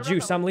 I'm out of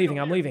juice. I'm leaving.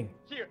 I'm leaving.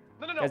 Here.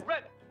 No, Guys,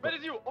 red. Red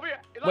is you. Over here.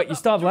 Wait, you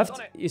still have left?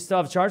 You still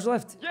have charge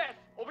left? Yes.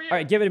 Over here. All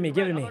right, give it to me.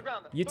 Give it to Red, me. on the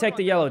ground. You Put take it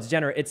the on yellow. ground. It's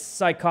generous. It's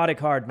psychotic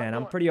hard, man.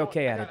 I'm pretty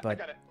okay I at got it, I but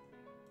got it.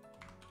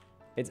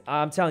 it's.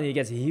 I'm telling you, it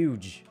gets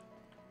huge.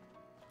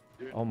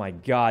 Oh my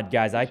God,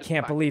 guys, I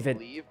can't believe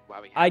it.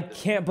 I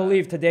can't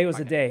believe today was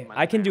the day.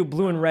 I can do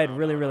blue and red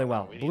really, really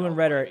well. Blue and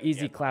red are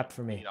easy clap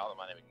for me.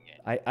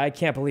 I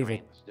can't believe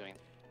it.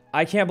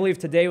 I can't believe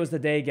today was the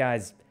day,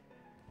 guys.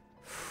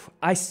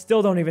 I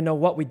still don't even know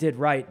what we did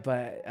right,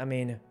 but I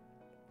mean,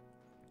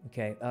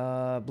 okay,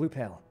 blue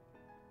pale.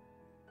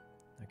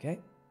 Okay.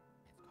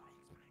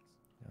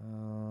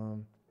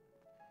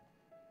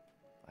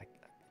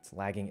 It's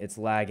lagging. It's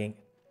lagging.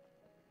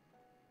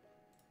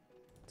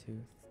 2,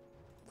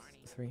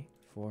 3,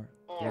 4.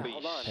 Holy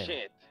pale.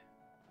 shit.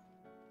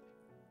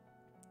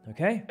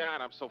 Okay.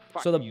 God, I'm so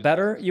fucking So the useless.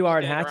 better you are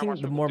at Stand around hacking,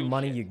 watching the people more do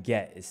money shit. you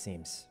get, it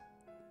seems.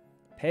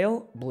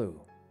 Pale blue.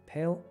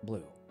 Pale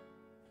blue.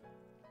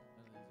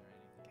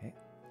 Okay.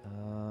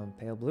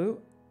 Pale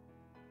blue.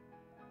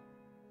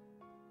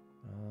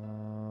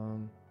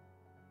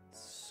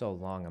 So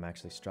long, I'm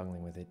actually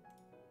struggling with it.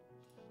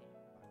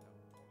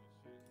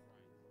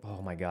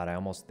 Oh my God,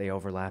 they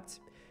overlapped.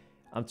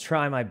 I'm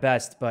trying my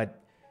best, but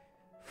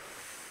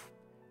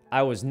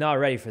I was not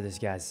ready for this,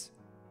 guys.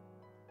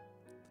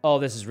 Oh,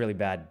 this is really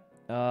bad.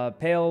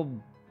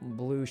 Pale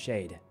blue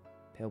shade.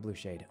 Pale blue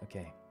shade.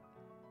 Okay.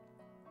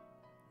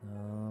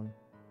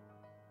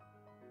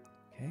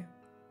 Okay.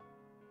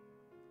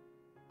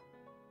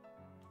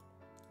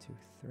 2,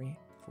 3,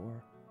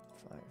 4,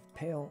 5.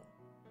 Pale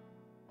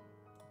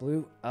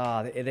blue.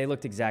 They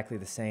looked exactly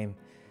the same.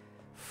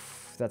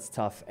 That's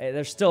tough.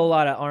 There's still a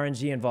lot of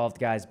RNG involved,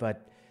 guys,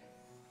 but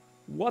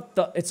what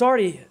the? It's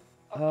already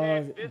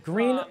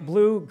green,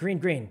 blue, green,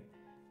 green.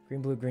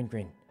 Green, blue, green,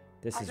 green.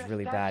 This is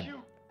really bad.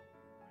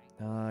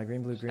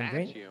 Green, blue, green,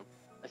 green.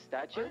 A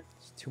statue?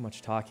 It's too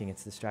much talking.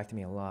 It's distracting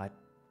me a lot.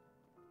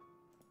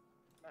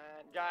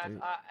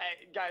 Man,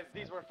 guys,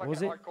 these were What fucking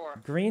was it?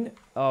 hardcore. Green?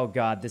 Oh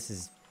God, this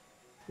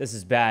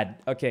is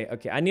bad. Okay,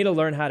 okay. I need to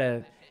learn how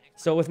to.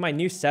 So with my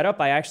new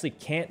setup, I actually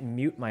can't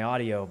mute my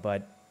audio,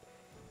 but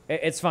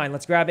it's fine.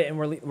 Let's grab it and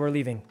we're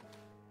leaving.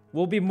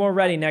 We'll be more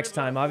ready next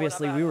time.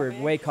 Obviously, we were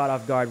way caught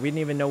off guard. We didn't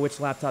even know which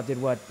laptop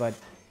did what, but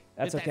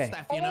that's okay.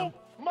 Stuff, you know?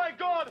 Oh my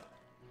God!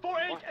 4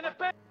 ink and a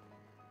pen.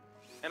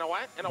 And a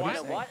what? And a And what?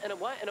 a what? And a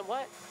what? And a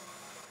what?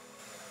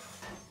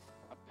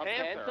 A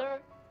panther.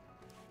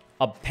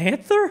 A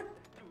panther?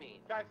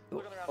 Guys,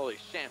 look on the ground. Holy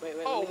shit. Wait,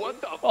 Oh, wait,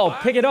 what the Oh,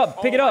 fuck? pick it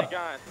up. Pick it Oh up. my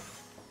God.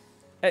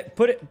 Hey,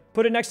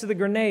 put it next to the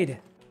grenade.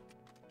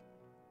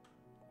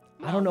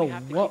 I don't know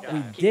what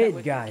we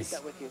did, guys.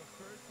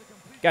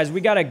 Guys,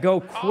 we gotta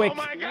go quick. Oh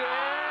my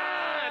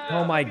God.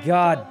 Oh my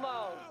God.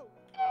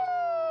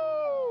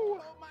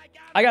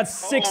 I got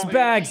 6 Holy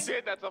bags.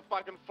 Shit, that's a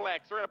fucking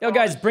flex. We're gonna Yo, put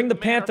all guys, this bring the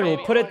shit in manor, panther. We'll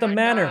baby. put it at the Oh my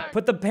manor. God.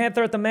 Put the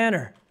panther at the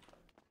manor.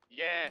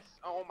 Yes.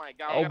 Oh my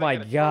God. Oh We gotta my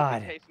get a trophy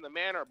God. case in the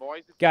manor,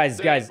 boys. This is Guys,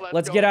 sick. guys,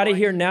 let's go, get out of boys.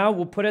 here now.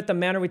 We'll put it at the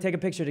manor. We take a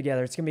picture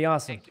together. It's gonna be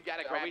awesome. You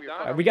gotta grab your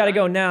All right, we gotta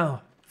go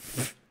now.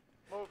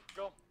 Move,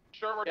 go.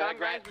 Sure we're Yeah, done,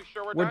 guys? We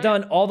sure We're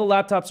done. All the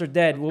laptops are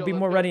dead. We'll be let's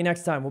more go. ready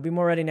next time. We'll be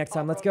more ready next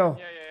time. Let's go.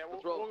 Yeah.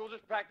 We'll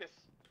just practice.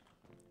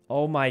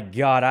 Oh my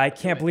God, I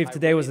can't believe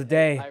today was the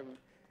day.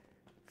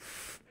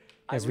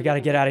 Guys, we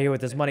gotta get out of here with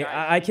this money.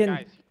 I can.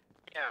 Guys,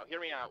 hear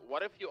me out.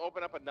 What if you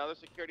open up another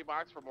security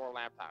box for more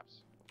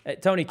laptops? Hey,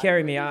 Tony,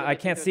 carry me. really I like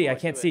can't to see. I go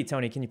can't to see. it.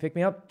 Tony, can you pick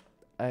me up?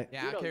 Yeah,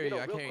 I'll carry you.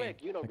 I'll real carry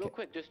you. quick, real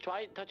quick. Just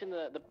try touching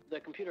the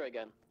computer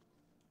again.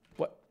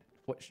 What?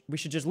 We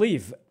should just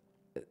leave.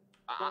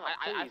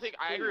 I think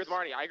I agree with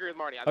Marty. I agree with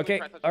Marty. I think Okay. we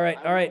try touching All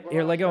right. the- All right.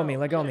 Here, let go of me.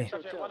 Let go of me.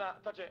 Touch it. Why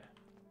not? Touch it.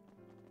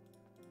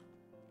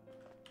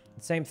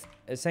 Same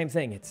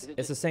thing.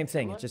 It's the same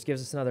thing. It just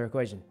gives us another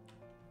equation.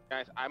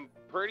 Guys, I'm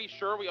pretty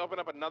sure we open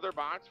up another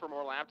box for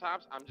more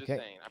laptops. I'm just Okay.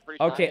 saying. I'm pretty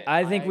sure. Okay,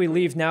 I think we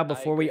agree. leave now I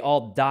before we agree.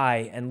 all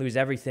die and lose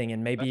everything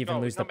and maybe Let's even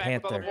go. lose the Come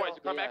back with all panther. the boys.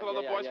 Come back with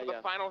all the boys for Yeah.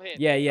 the final hit.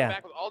 Yeah, Come yeah.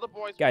 back with all the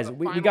boys for Guys, the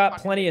we final got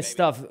fucking plenty hit, of baby.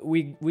 stuff.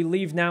 We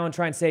leave now and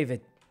try and save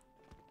it.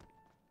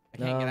 I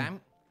can't get Um,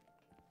 out.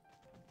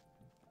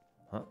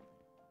 Huh?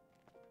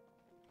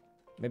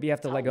 Maybe you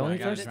have to let go of me I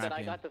gotta first? try.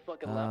 I got the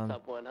fucking Um,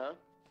 laptop one, huh?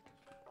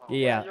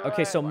 Yeah. You're Okay,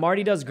 right. so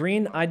Marty does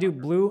green, I do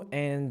blue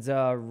and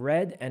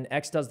red, and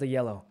X does the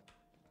yellow.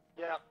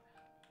 Yeah.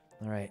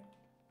 All right.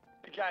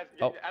 Guys,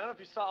 Oh. I don't know if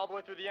you saw all the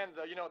way through the end,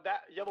 though. You know,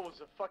 that yellow was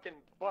a fucking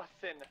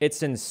bussin'.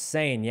 It's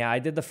insane. Yeah, I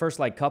did the first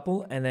like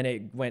couple, and then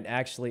it went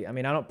actually. I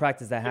mean, I don't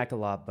practice that hack a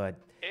lot, but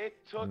It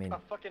took mean- a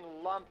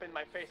fucking lump in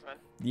my face, man.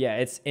 yeah,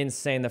 it's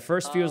insane. The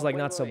first few is like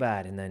wait, not so wait.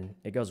 bad, and then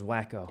it goes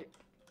wacko.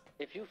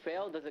 If you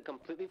fail, does it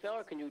completely fail,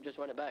 or can you just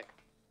run it back?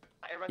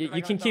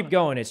 You can keep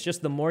going. It's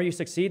just the more you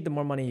succeed, the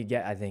more money you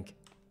get, I think.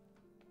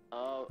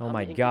 How Oh my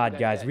many hits God, you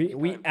guys, get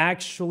we each time?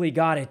 actually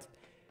got it.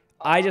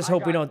 I just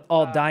hope we don't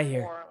all die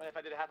here. If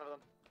I did half of them.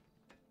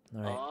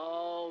 All right.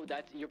 Oh,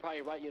 you're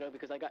probably right,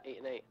 because I got 8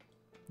 and 8.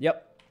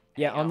 Yep.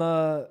 Yeah, on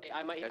the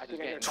I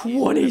think I hear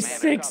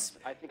 26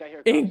 I think I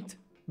hear inked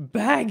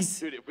bags.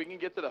 Dude, if we can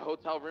get to the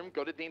hotel room,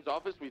 go to Dean's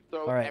office, we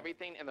throw All right.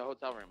 everything in the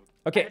hotel room.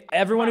 Okay,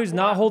 everyone who's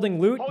not holding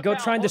loot, go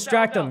try and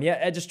distract them.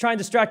 Yeah, just try and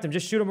distract them.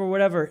 Just shoot them or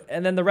whatever.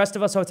 And then the rest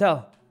of us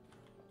hotel.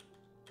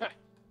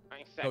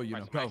 Oh, you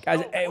know, go.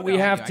 Guys, hey, we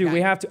have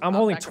to. I'm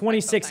holding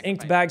 26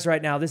 inked bags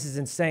right now. This is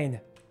insane.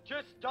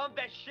 Just dump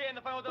that shit in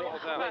the final Dump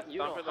it in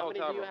the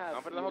hotel room.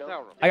 Dump it in the hotel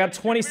room. I got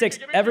 26.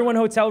 Everyone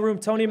hotel room.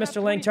 Tony,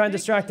 Mr. Lang, try and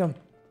distract them.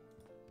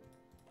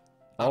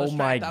 Oh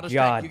my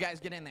God. You guys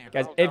get in there.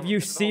 Guys, if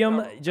you see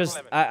them,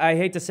 just, I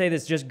hate to say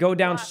this, just go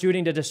down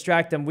shooting to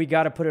distract them. We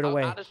got to put it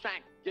away. I'll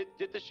distract.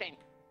 Get the Shane.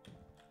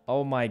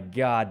 Oh my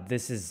God,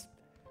 this is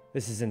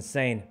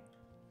insane.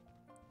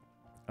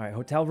 All right,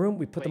 hotel room.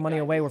 We put the money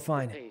away. We're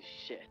fine. Hey,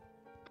 shit.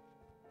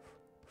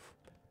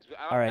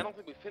 All right. I don't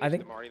think we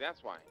finished it, Marty.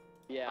 That's why.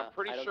 Yeah. I'm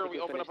pretty sure we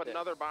opened up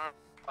another bar.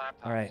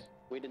 All right.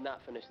 We did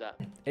not finish that.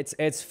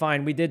 It's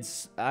fine. We did.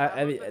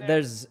 I mean,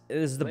 this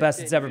is the best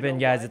it's ever been,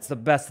 guys. It's the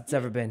best it's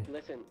ever been.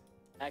 Listen,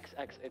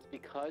 XX, it's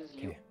because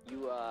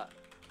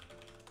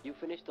you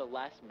finished the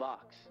last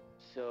box,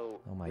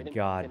 so Oh my we didn't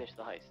God. finish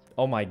the heist.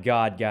 Oh my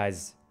God,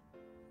 guys.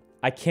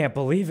 I can't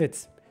believe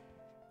it.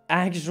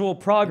 Actual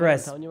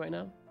progress. I'm telling you right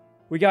now.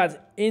 We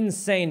got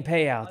insane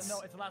payouts.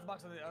 No, it's the last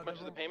box of the. How much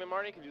is the payment,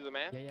 Marty? Can you do the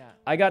math? Yeah.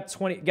 I got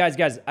 20.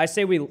 Guys, I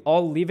say we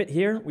all leave it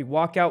here. We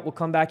walk out. We'll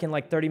come back in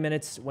like 30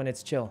 minutes when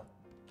it's chill.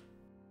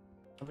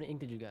 How many ink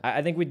did you get?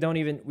 I think we don't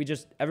even.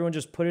 Everyone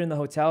just put it in the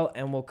hotel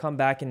and we'll come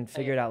back and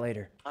figure it out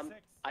later.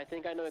 I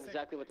think I know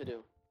exactly what to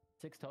do.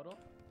 6 total?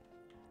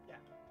 Yeah.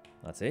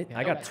 That's it. Yeah,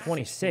 I got okay.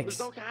 26. There's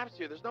no cops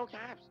here. There's no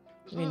cops.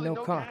 What do you mean no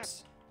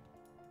cops?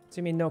 What do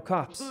you mean no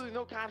cops? There's literally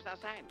no cops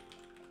outside.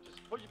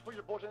 Just put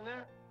your boat in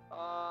there.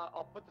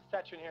 I'll put the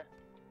statue in here.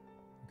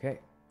 Okay.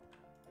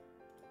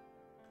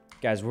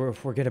 Guys, we're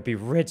gonna be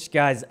rich,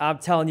 guys. I'm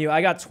telling you,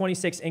 I got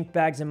 26 ink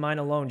bags in mine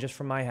alone just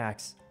from my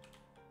hacks.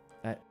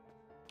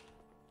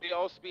 We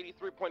owe Speedy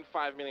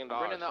 $3.5 million.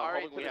 Bring in the So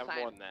R8 hopefully to we the have side.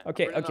 more than that.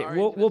 Okay, Bring the okay. R8 to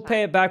the We'll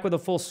pay side. it back with a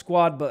full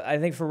squad, but I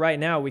think for right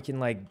now we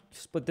can like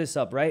split this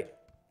up, right?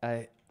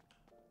 I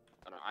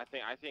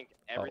think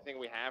everything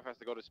we have has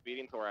to go to Speedy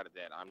until we're out of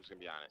debt. I'm just gonna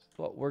be honest.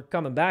 Well, we're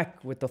coming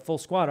back with the full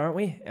squad, aren't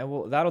we?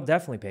 And that'll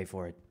definitely pay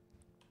for it.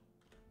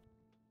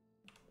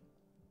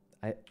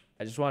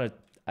 I just want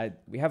to.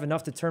 We have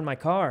enough to turn my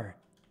car.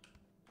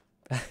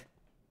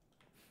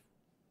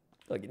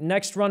 Look,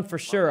 next run for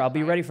sure. I'll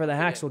be ready for the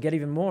hacks. We'll get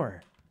even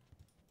more.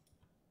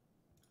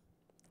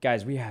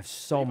 Guys, we have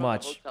so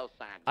much.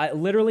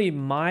 Literally,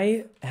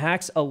 my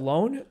hacks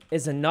alone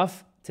is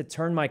enough to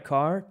turn my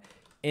car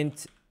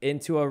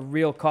into a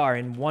real car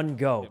in one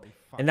go.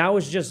 And that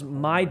was just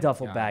my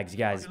duffel bags,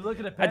 guys.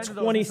 I had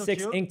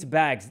 26 inked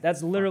bags.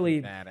 That's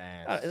literally,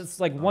 it's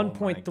like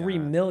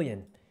 1.3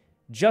 million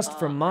just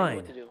for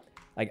mine.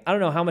 Like, I don't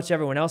know how much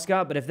everyone else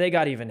got, but if they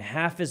got even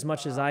half as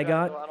much as I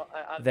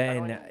got,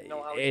 then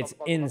it's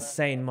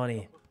insane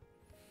money.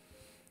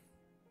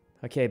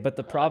 Okay, but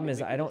the problem is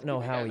I don't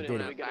know how he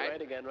did it.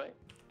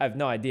 I have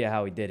no idea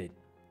how he did it.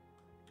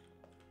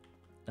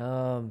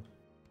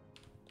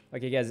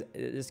 Okay, guys,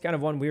 it's kind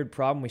of one weird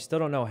problem. We still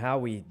don't know how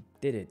we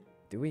did it,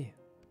 do we?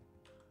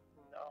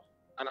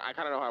 No. I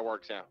kind of know how it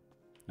works, yeah.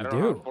 I You don't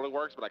know how do? it fully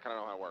works, but I kind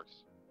of know how it works.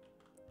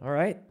 All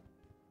right.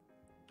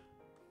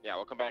 Yeah,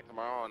 we'll come back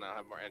tomorrow and I'll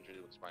have more entry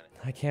to explain it.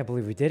 I can't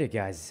believe we did it,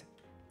 guys.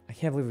 I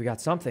can't believe we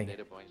got something.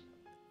 Data boys.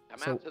 Come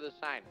So- out to the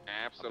side.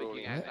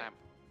 Absolutely. I'll pick you guys up.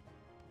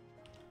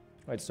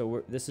 All right,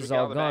 so this We is get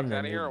all all the gone bags then.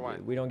 outta here or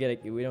what? We don't get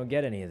it. We don't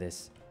get any of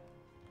this.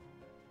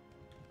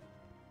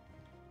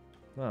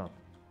 Wow.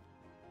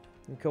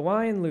 And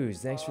Kawhi and Lose,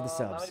 thanks for the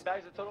How many subs.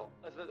 bags in total?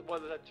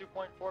 Was it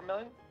 2.4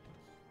 million?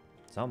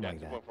 Something Yeah, like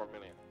that. 2.4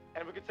 million.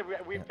 And we could say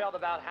we failed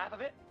about half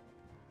of it?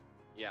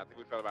 Yeah, I think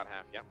we fell about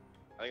half, yeah.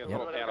 I think the Yep.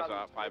 total payout is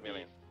about 5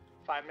 million.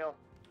 5 mil.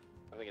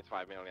 I think it's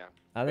 5 million, yeah.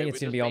 I think Wait,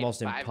 it's we gonna be just made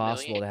almost 5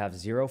 impossible million? to have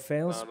 0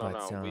 fails, No.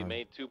 but We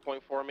made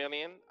 2.4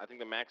 million. I think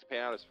the max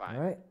payout is 5.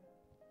 all right.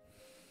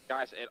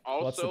 Guys, it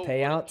also What's the wouldn't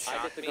payout? shock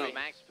I disagree. me-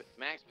 Max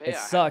payout It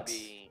has to sucks,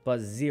 be- but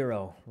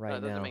 0 No, right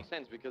it doesn't now. make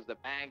sense because the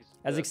bags.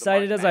 As the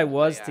excited March as I bags,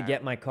 was they to are-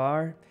 get my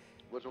car,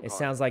 which one it car?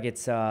 sounds like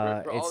it's it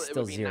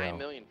still would be 0. 9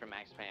 million for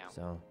max payout.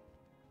 So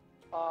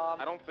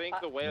I don't think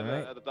the way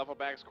Alright. the duffel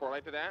bags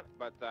correlate to that,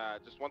 but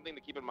just one thing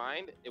to keep in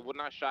mind, it would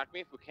not shock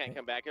me if we can't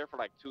come back here for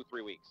like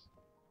 2-3 weeks.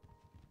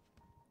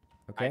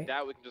 I okay,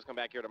 doubt we can just come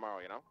back here tomorrow,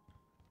 you know?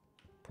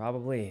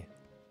 probably,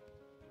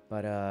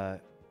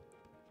 but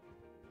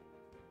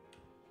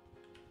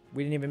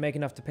we didn't even make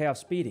enough to pay off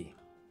Speedy.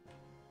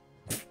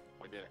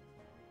 We did it.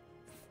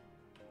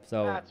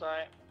 So That's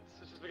alright.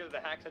 It's just because of the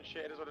hacks and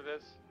shit is what it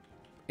is.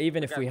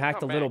 even if guys, we we'll hacked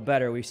a come little back.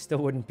 better, we still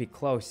wouldn't be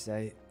close.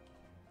 We're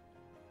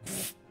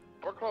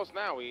close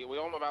now. We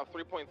owe them about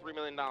 $3.3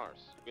 million.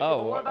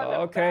 Oh, What about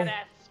okay.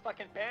 that badass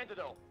fucking panda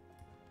though?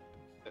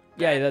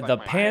 Yeah, That's the like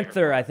my Panther,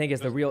 favorite. I think, is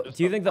the Just- real. just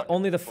Do you think that fucking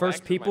only the flex first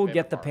is my people favorite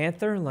get the part.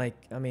 Panther? Like,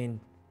 I mean,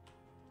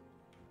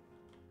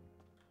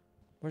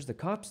 where's the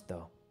cops though?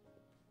 All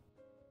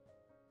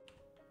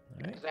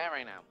right. Where's that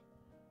right now?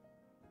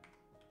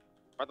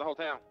 At the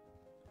hotel.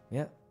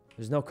 Yeah.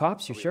 There's no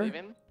cops, you Are we sure?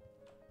 leaving?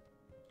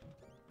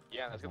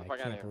 Yeah, let's get the I fuck out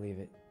of can't here. believe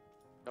it.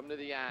 Come to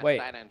the Wait,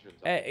 side entrance.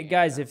 hey,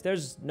 guys, if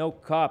there's no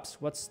cops,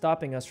 what's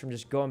stopping us from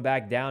just going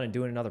back down and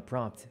doing another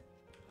prompt?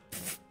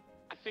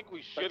 I think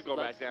we should go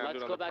back down. and do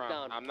let's go another back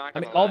prompt. down. I'm not I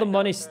gonna mean, all the lie.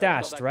 money's Let's go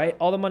stashed, back right? down.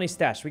 All the money's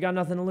stashed. We got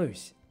nothing to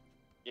lose.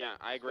 Yeah,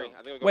 I agree.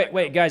 I think we go Wait, back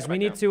wait, down. guys, Go we back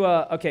need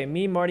down. to, okay,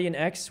 me, Marty, and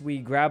X, we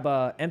grab,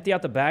 empty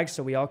out the bag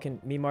so we all can,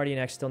 me, Marty, and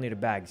X still need a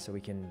bag so we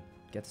can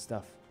get the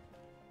stuff.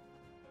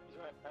 He's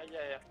right.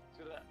 Yeah. Let's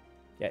do that.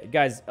 Yeah,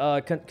 guys,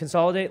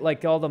 consolidate,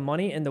 like, all the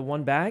money into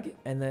one bag,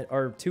 and then,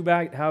 or two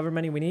bag, however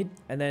many we need,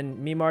 and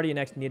then me, Marty, and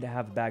X need to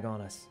have a bag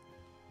on us.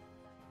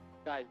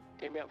 Guys,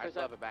 hear me out for I a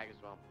still sec. have a bag as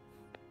well.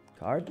 I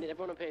Card? need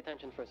everyone to pay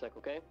attention for a sec,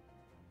 okay?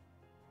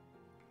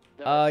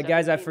 There are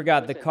Guys, I 17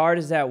 forgot, the listen, card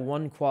is at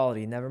 1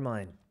 quality, never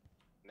mind.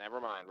 Never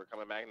mind. We're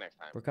coming back next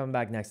time. We're coming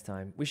back next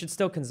time. We should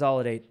still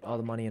consolidate all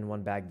the money in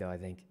one bag, though, I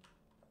think.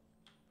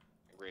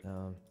 Agreed.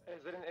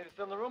 Is it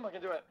still in the room? I can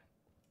do it.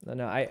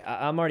 No,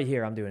 I'm already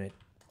here. I'm doing it.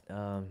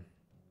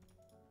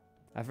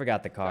 I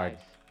forgot the card.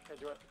 Guys, Okay,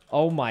 do it.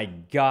 Oh my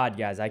God,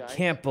 guys! I Guys,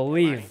 can't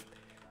believe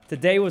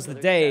today was the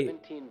there's day,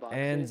 17 boxes.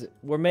 and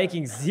we're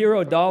making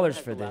 $0 Has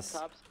for the this.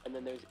 laptops, and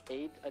then there's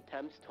 8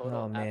 attempts total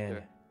Oh man!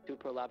 after 2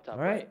 per laptop.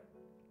 All right.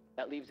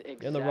 That leaves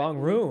exactly in the wrong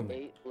room.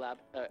 8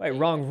 Wait, 8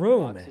 wrong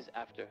room. boxes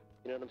after.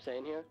 You know what I'm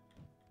saying here?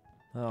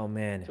 Oh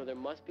man! So there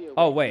must be a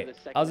Oh, way wait,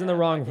 for the I was second in the half.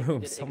 wrong I think we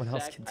room. did Someone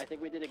else exact- can I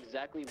think we did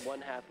exactly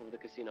 1/2 of the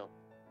casino.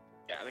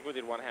 Yeah, I think we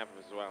did one half of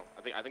it as well.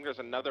 I think there's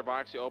another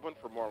box you opened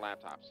for more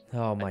laptops.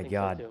 Oh I my think so,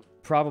 God! too.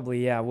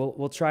 Probably yeah.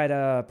 We'll try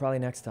it probably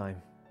next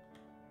time.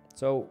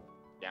 So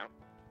Yeah.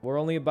 we're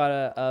only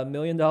about $1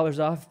 million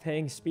off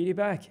paying Speedy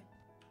back.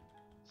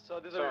 So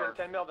this is Sir.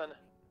 10 mil then.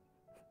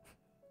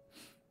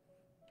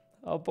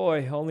 Oh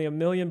boy, only $1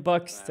 million to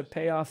Nice.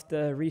 pay off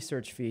the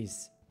research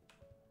fees.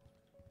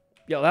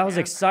 Yo, that was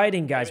Yeah.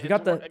 exciting, guys. I We mean,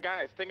 got the. it's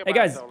guys, think Hey, about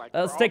guys, it, though. Like,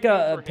 let's we're all take a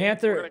paying for hints.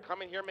 Panther- We're gonna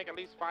come in here and make at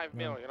least 5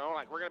 mil. You know,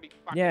 like we're gonna be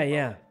fucking. Yeah, low.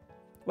 yeah.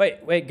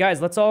 Wait,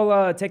 guys, let's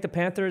all take the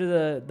Panther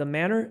to the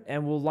manor,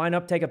 and we'll line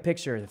up, take a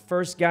picture. The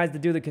first guys to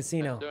do the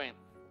casino. Let's do it.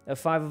 The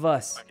 5 of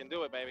us. I can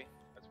do it, baby.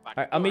 Let's fucking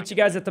All right, I'll do it. meet you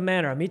guys at the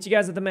manor. I'll meet you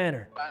guys at the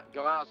manor. But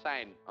go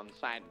outside on the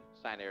side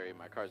area.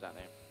 My car's out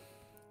there.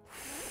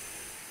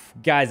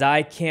 Guys,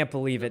 I can't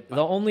believe it. The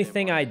fucking only shit,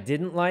 thing boy. I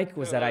didn't like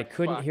was that I Good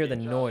couldn't hear the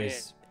fucking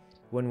noise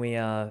when we,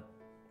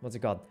 what's it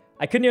called?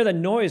 I couldn't hear the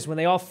noise when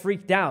they all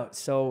freaked out.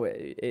 So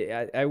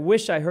I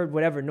wish I heard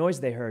whatever noise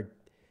they heard.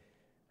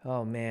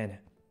 Oh, man.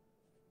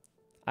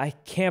 I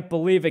can't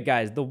believe it,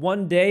 guys. The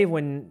one day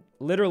when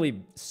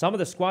literally some of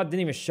the squad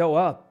didn't even show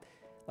up.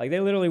 Like, they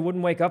literally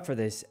wouldn't wake up for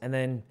this. And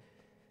then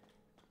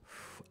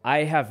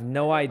I have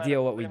no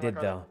idea what we did,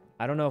 though.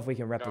 I don't know if we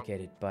can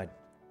replicate it, but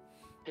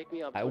Pick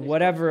me up.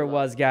 whatever it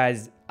was,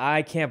 guys,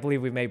 I can't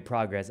believe we made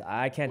progress.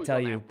 I can't tell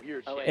you.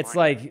 Oh, wait, It's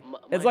my- like my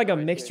it's like a car's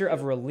here, mixture of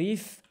too.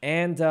 relief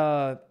and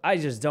I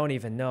just don't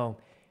even know.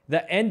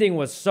 The ending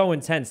was so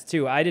intense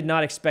too. I did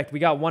not expect. We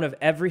got one of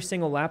every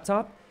single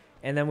laptop,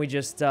 and then we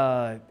just we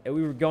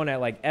were going at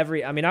like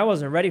every. I mean, I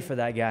wasn't ready for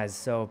that, guys.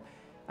 So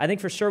I think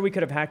for sure we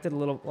could have hacked it a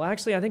little. Well,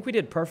 actually, I think we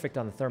did perfect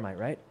on the thermite,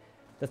 right?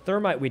 The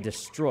thermite we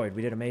destroyed.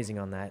 We did amazing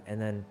on that, and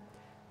then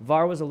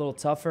VAR was a little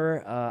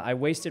tougher. I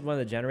wasted one of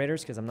the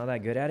generators because I'm not that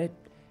good at it,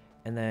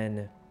 and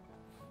then.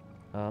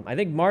 I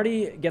think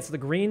Marty gets the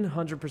green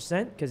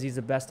 100% because he's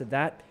the best at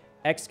that.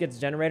 X gets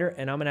generator,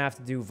 and I'm going to have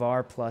to do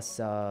VAR plus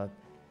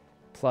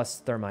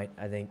thermite,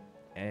 I think,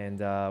 and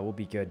we'll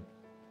be good.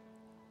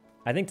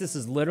 I think this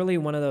is literally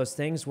one of those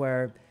things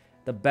where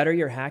the better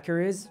your hacker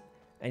is,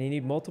 and you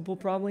need multiple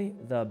probably,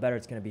 the better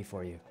it's going to be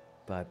for you.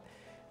 But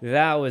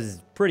that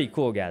was pretty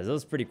cool, guys. That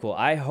was pretty cool.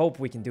 I hope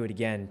we can do it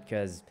again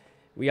because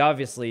we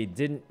obviously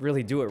didn't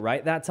really do it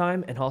right that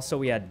time, and also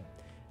we had...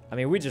 I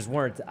mean, we just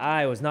weren't.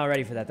 I was not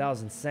ready for that. That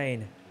was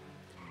insane.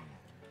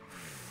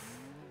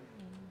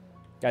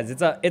 Guys,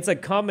 it's a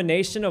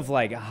combination of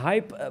like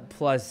hype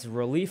plus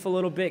relief a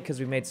little bit because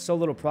we made so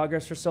little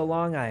progress for so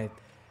long.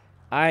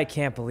 I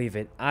can't believe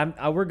it.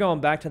 We're going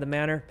back to the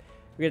manor.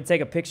 We're gonna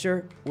take a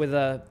picture with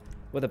a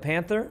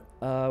Panther,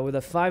 with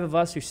the 5 of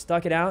us who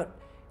stuck it out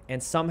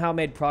and somehow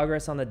made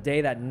progress on the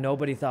day that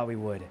nobody thought we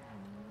would.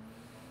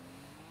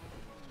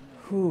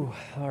 Whew.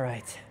 All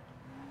right.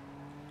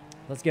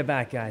 Let's get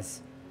back,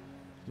 guys.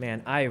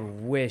 Man, I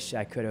wish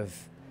we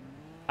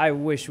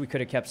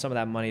could have kept some of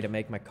that money to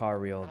make my car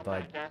real,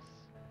 but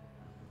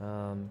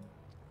all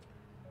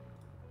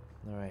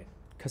right.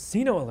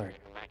 Casino alert.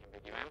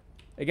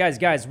 Hey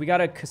guys, we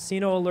got a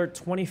casino alert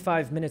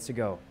 25 minutes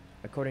ago,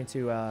 according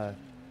to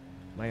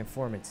my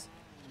informants.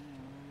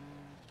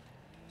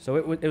 So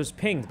it was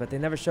pinged, but they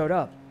never showed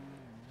up.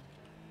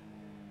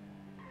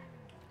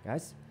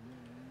 Guys?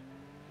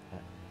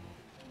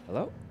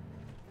 Hello?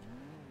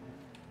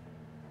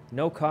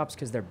 No cops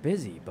because they're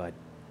busy, but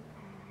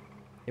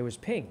it was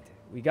pinged.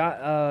 We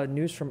got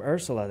news from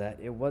Ursula that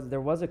there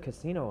was a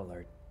casino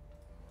alert.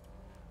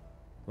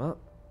 Well,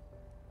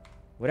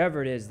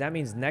 whatever it is, that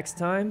means next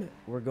time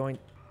we're going...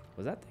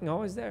 Was that thing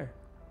always there?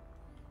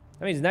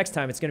 That means next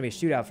time it's going to be a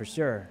shootout for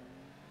sure.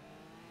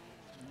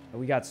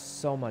 We got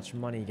so much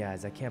money,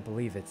 guys. I can't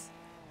believe it.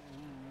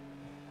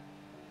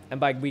 And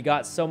by we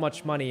got so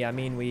much money, I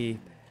mean we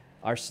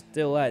are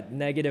still at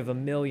negative $1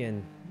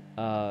 million,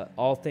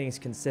 all things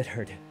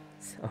considered.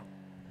 So,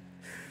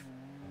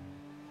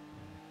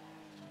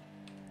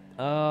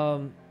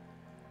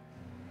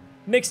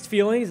 mixed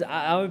feelings.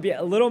 I would be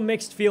a little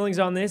mixed feelings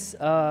on this.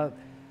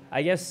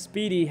 I guess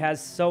Speedy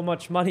has so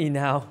much money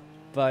now,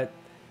 but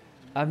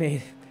I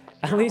mean,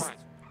 at least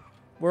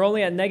we're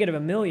only at negative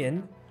 $1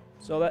 million,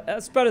 so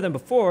that's better than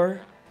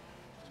before.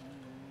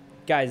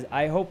 Guys,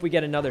 I hope we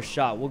get another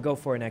shot. We'll go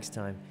for it next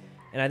time,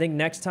 and I think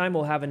next time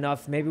we'll have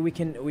enough. Maybe we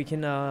can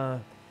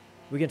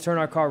turn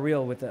our car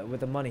real with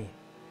the money.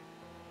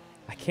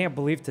 I can't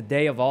believe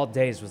today of all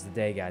days was the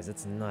day, guys.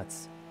 It's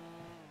nuts.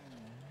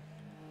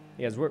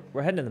 Guys, we're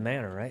heading to the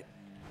manor, right?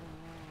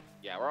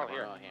 Yeah, we're all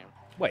here.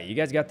 Wait, you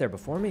guys got there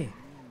before me?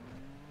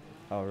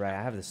 Oh, right.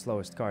 I have the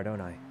slowest car,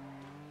 don't I?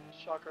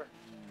 Shocker.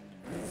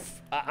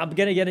 I'm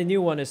gonna get a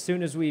new one as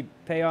soon as we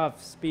pay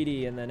off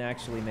Speedy and then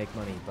actually make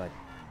money, but...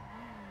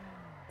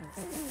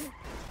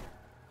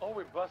 Oh,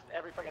 we bust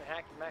every fucking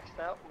hack maxed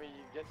out. We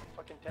get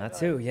fucking 10. That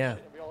too, yeah.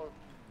 We all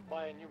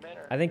buy a new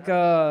manor. I think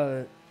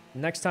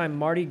next time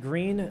Marty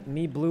green,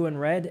 me blue and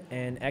red,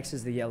 and X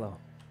is the yellow.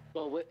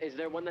 Well, is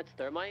there one that's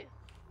thermite?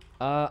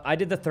 I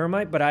did the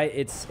thermite, but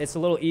it's a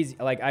little easy.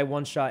 Like I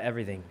one-shot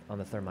everything on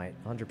the thermite,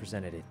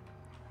 100%ed it.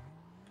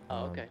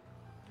 Oh, okay.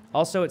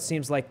 Also, it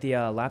seems like the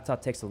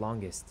laptop takes the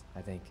longest,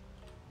 I think.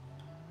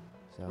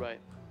 So, Right.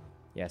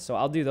 yeah, so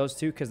I'll do those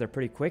two because they're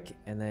pretty quick,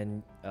 and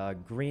then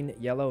green,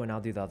 yellow, and I'll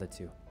do the other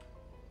two.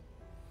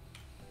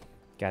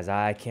 Guys,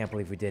 I can't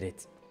believe we did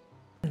it.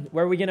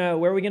 Where are we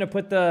gonna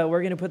put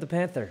the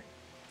panther?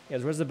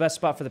 Guys, where's the best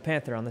spot for the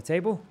panther? On the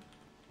table?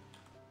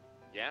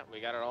 Yeah,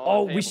 we got it all.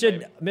 Oh, on the we table, should.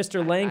 baby.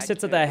 Mr. Lang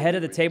sits at the head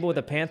of the table with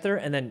the panther,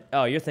 and then.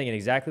 Oh, you're thinking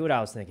exactly what I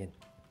was thinking.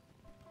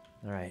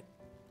 All right.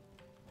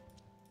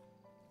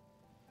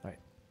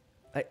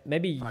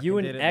 Maybe Fucking you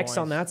and did it, X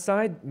on boys. that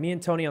side, me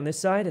and Tony on this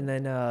side, and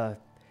then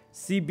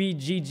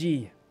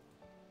CBGG.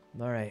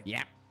 All right.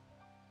 Yeah.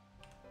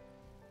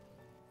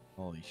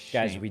 Holy shit.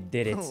 Guys, we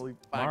did it. Holy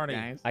fuck, Marty.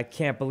 guys. I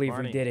can't believe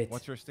Marty, we did it.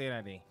 What's your state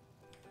ID?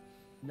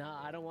 No,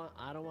 I don't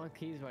want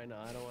keys right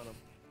now. I don't want them.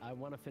 I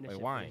want to finish Wait,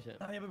 it. why? Finish it.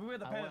 Yeah, but we're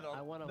the I panther want- though.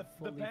 I wanna the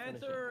fully finish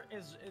it. panther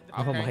is. The Oh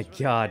panther my is really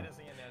God. greatest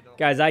thing in there, though.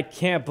 Guys, I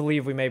can't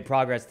believe we made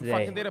progress today.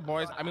 Fucking did it,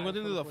 boys. I mean, we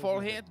didn't do the full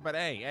hit, but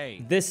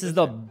hey. This is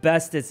the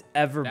best it's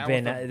ever That was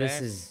been. the This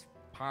best is.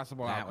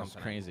 possible That outcome was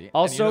tonight. crazy. And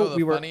Also, you know the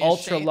we were funniest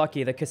ultra shit?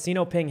 lucky. The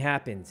casino ping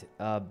happened,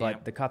 but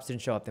Yep. the cops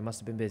didn't show up. They must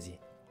have been busy.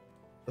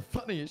 The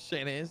funniest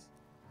shit is,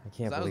 I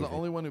can't I was believe the it.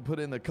 only one who put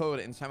in the code,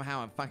 and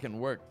somehow it fucking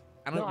worked.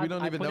 We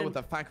don't even put know in- what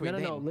the fuck we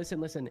did. No.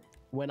 Listen.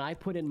 When I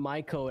put in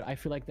my code, I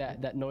feel like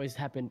that noise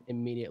happened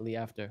immediately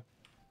after.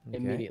 Okay.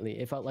 Immediately.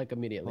 It felt like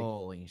immediately.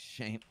 Holy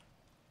shit.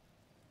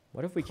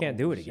 What if we can't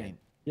do it Holy again?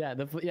 Yeah.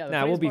 The Nah, we'll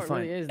funniest be part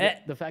really fine. is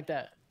the fact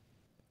that.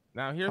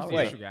 Now, here's the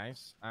Wait. issue,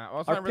 guys. Well,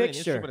 it's Our not really an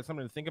picture. issue, but it's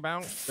something to think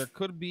about. There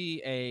could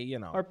be a,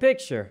 Our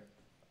picture.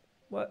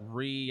 What?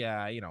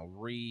 refilling.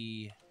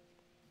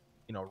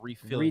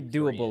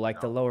 Redoable,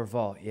 like the lower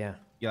vault. Yeah.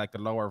 Yeah, like the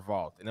lower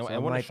vault. And So it it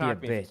wouldn't might be a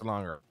shock me if it's bit.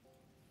 longer.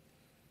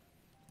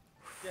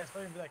 Yeah, it's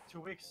probably gonna be like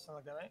 2 weeks, something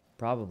like that, right?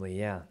 Probably,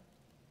 yeah.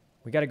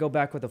 We got to go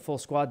back with a full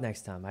squad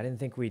next time. I didn't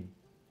think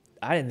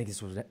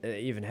this would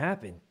even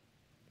happen.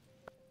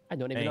 I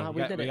don't even Hey, know how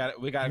we did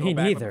it. we got to Me go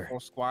back with neither. the full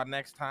squad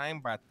next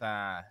time. But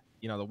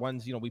the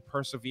ones we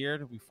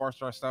persevered. We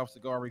forced ourselves to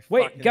go every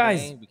Wait, fucking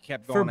guys, day. We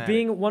kept For going at it.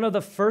 being one of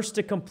the first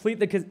to complete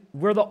because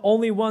we're the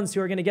only ones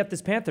who are going to get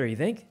this panther, you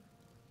think?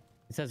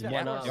 It says Yeah,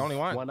 one we're of. the only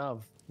one. One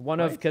of. One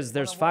of, Right. because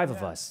there's One of 5 one,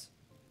 of yeah. us.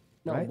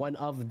 No, Right? one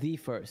of the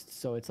first.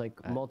 So it's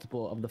like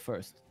multiple of the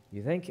first.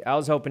 You think? I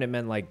was hoping it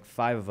meant like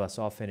 5 of us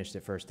all finished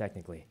it first,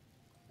 technically.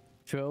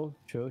 True.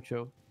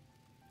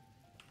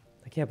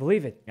 I can't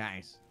believe it.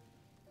 Guys.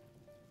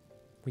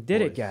 We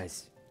did it, Boys.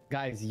 guys.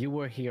 Guys, you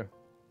were here.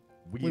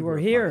 We were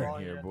here. fucking Oh,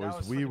 yeah, that boys.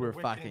 was We fucking were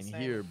wicked fucking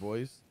insane. here,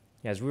 boys.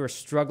 Guys, we were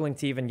struggling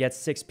to even get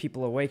 6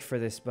 people awake for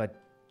this, but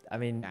I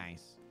mean,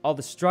 Nice. all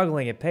the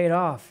struggling, it paid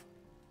off.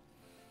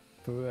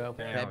 For real. Hell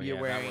yeah, that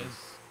February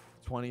was-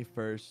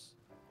 21st,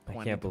 I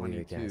can't believe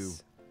it, 2022.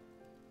 guys.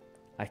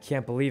 I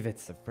can't believe it.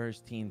 The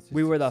first team to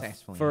We were the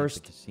successfully hit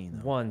first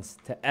casino. ones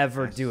to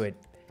ever Yes. do it.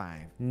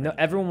 5. No,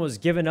 everyone was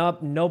giving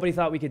up. Nobody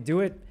thought we could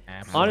do it.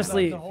 Absolutely.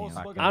 Honestly, The whole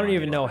slogan I don't was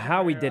even know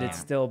how we did it uh,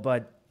 still,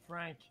 but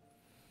Frank.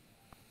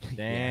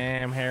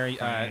 Damn, Harry.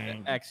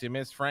 Frank. X, you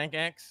missed Frank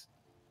X?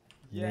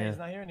 Yeah, Yeah. he's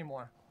not here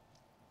anymore.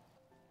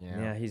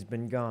 yeah, he's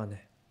been gone.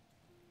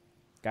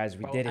 Guys,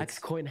 we Bro, did it. X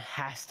coin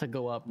has to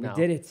go up We now.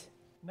 did it.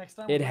 Next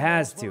time. It we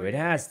has go, to, we it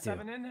get has to.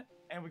 7 in,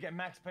 and we get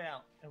max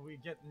payout, and we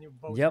get new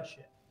boats Yep. and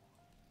shit.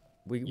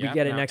 We Yep,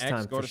 get it now, next X,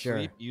 time go for to sure.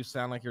 Sleep. You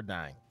sound like you're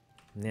dying.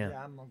 Yeah.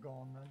 Yeah, I'm not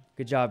going, man.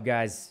 Good job,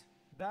 guys.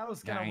 That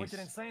was kind of Nice.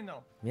 wicked insane,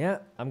 though. Yeah,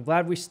 I'm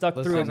glad we stuck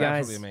Listen, through it, That's guys.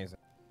 absolutely amazing.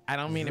 I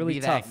don't It's mean really to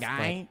be tough, that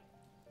guy,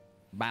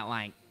 but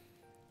like,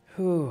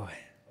 Whew.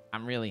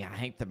 I'm really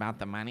hyped about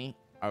the money.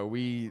 Are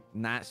we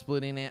not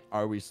splitting it?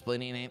 Are we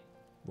splitting it?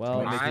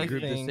 Well, make a I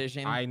group think,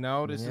 decision? I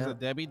know this is Yeah. a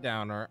Debbie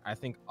Downer. I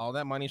think all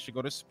that money should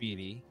go to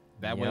Speedy.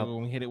 That way, Yep.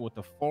 when we hit it with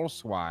the full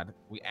squad,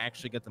 we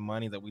actually get the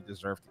money that we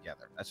deserve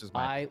together. That's just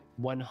my. I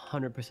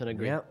 100%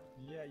 agree. Yep.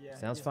 Yeah.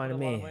 Sounds He's fine to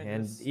put a lot me. of weight in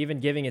And this. even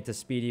giving it to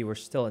Speedy, we're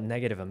still at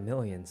negative $1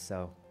 million.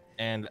 So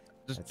And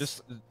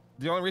just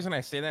the only reason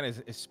I say that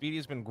is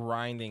Speedy's been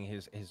grinding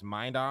his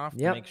mind off to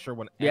Yep. make sure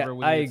whenever Yeah,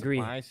 we I needed agree.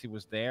 supplies, he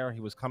was there. He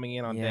was coming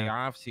in on day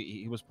Yeah. offs.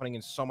 He was putting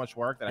in so much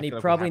work that and I he feel like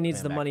we probably have to needs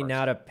pay the him back money first.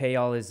 now to pay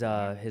all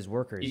his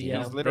workers. He's You know?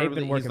 literally, They've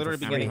been he's working literally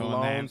for been getting free.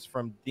 loans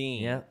from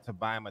Dean Yeah. to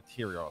buy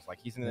materials. Like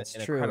he's in That's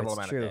an true. incredible It's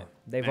amount true. of debt.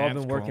 They've all That's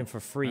been working cool. for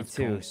free That's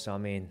too. cool. So I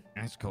mean,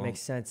 That's cool. makes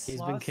sense. He's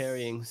been Plus-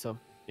 carrying, so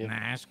yeah. Nah,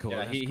 that's cool. Yeah,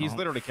 that's he's cool.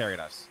 literally carried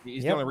us.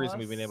 He's Yep. the only reason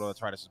we've been able to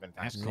try this as many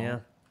times. That's cool. Yeah,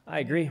 I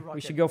agree. We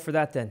Rocket. should go for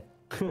that then.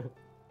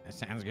 That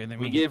sounds good to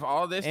me. We give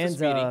all this to And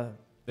Speedy.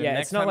 The yeah,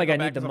 next it's not time we like go I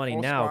back need the as a money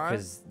full now squad-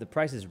 because the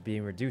price is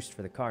being reduced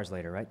for the cars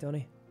later, right,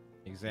 Tony?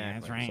 Exactly.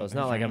 That's right. So it's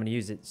not like I'm gonna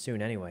use it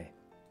soon anyway.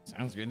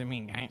 Sounds good to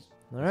me, guys.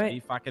 All Let's right. be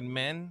fucking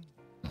men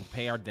and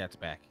pay our debts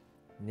back.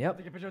 Yep.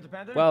 Take a picture of the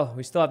panther. Well,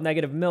 we still have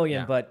negative $1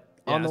 million, Yeah. but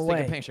Yeah, on the let's way.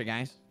 take a picture,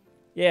 guys.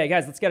 Yeah,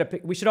 guys, let's get a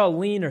pic. We should all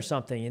lean or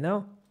something, you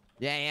know?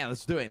 Yeah,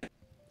 let's do it.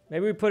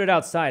 Maybe we put it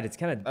outside. It's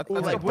kind of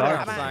Let's like put it dark.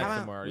 outside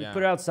somewhere. We Yeah.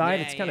 put it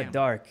outside. Yeah, It's kind of yeah.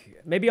 dark.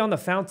 Maybe on the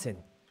fountain.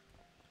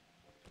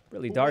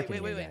 Really dark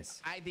in here,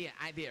 guys.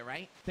 Idea,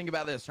 right? Think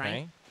about this, right?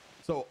 Okay.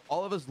 So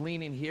all of us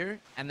lean in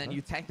here, and then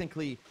you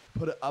technically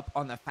put it up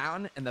on the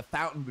fountain, and the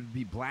fountain would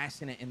be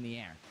blasting it in the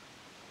air.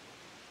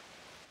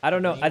 I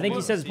don't know. I think he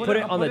Put- says put put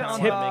it it on the on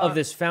tip the- of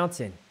this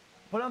fountain.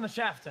 Put it on the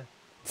shaft.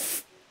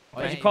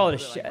 Why'd you Yeah, call it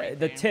put a like right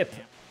the there. tip?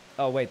 Yeah.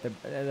 Oh wait,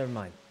 never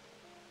mind.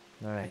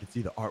 All I right, can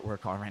see the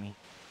artwork already.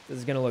 this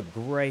is gonna look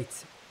great.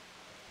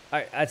 All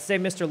right, I'd say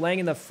Mr. Lang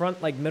in the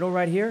front, like middle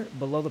right here,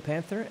 below the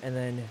panther, and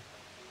then.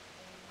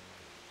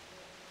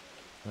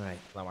 All right,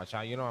 Now watch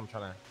out. You know I'm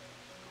trying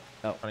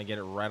Oh. to get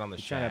it right on the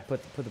you trying to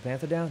shaft. put the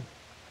panther down?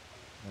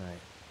 All right.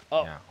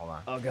 Oh, Yeah, hold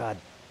on. oh God.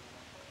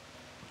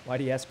 Why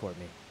do you escort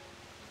me?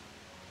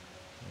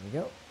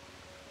 There we go.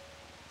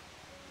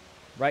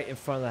 Right in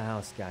front of the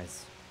house,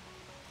 guys.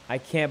 I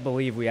can't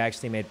believe we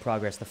actually made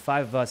progress. The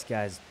 5 of us,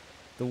 guys.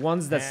 The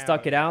ones that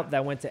stuck it out,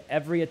 that went to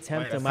every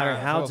attempt, Wait, no that's matter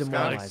not- how that's a little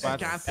demoralizing.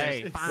 scuffed.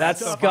 Hey, That's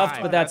the scuffed,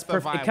 vibe. but that's That's the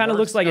perfect. It vibe. kind of We're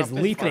looks like it's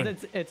scuffed. leaping.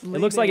 It's It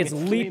looks like it's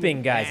leaning.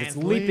 leaping, guys. Yeah, It's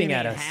leaping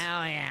at us.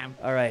 Hell yeah.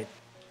 All right.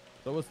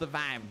 So what's the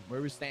vibe? Where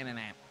are we standing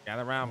at?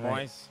 Gather around, All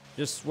right. boys.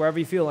 Just wherever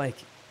you feel like.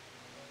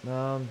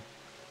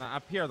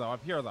 Up here though.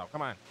 Up here though.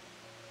 Come on.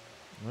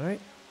 All right.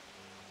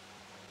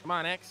 Come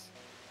on, X.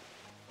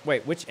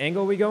 Wait, which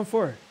angle are we going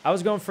for? I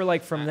was going for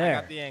like from I there.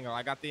 got the angle.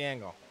 I got the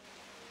angle.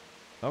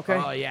 Okay.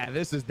 Oh yeah,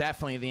 this is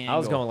definitely the angle. I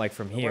was going like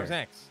from Where's here.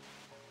 X?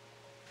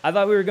 I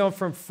thought we were going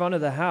from front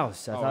of the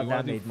house. I Oh, thought we that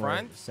wanna do made more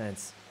front?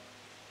 sense.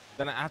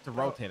 Then I have to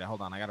rotate it.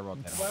 Hold on. I gotta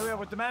rotate it. Why we have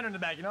with the man in the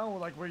back, you know,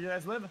 like where you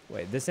guys live.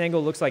 Wait, this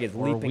angle looks like it's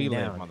Where leaping we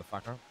down. live,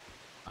 motherfucker.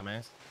 I'm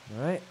ass.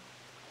 All right.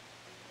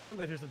 We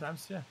live here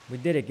sometimes, yeah. We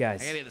did it, I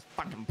guys. gotta get this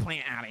fucking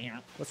plant out of here.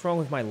 What's wrong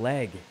with my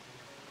leg?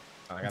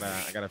 I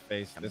gotta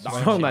face this What's way.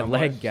 What's wrong with my You know,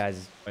 leg, boys?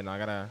 guys? Wait, no, I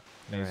gotta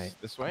face Alright.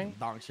 this way.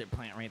 Dog shit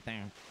plant right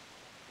there.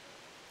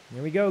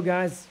 Here we go,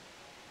 guys.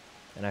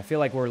 And I feel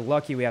like we're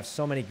lucky we have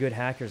so many good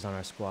hackers on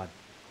our squad.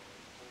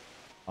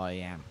 Oh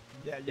yeah.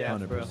 Yeah,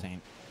 100%.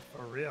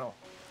 for real.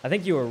 I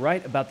think you were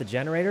right about the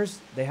generators.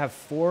 They have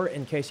 4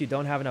 in case you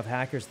don't have enough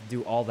hackers to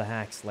do all the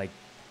hacks. Like,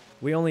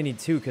 we only need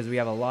 2 because we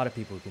have a lot of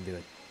people who can do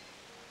it.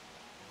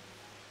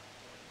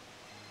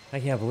 I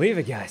can't believe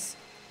it, guys.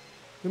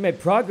 We made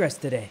progress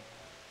today.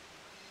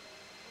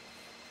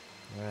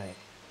 All right.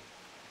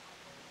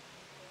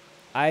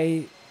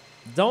 I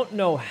don't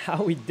know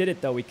how we did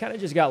it, though. We kind of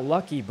just got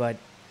lucky, but...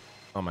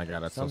 Oh my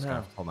god, that's so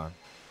Somehow. scuffed. Hold on.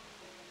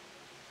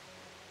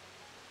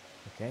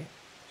 Okay.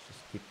 Let's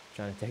just keep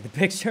trying to take the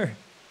picture.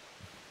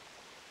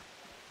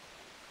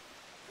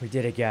 We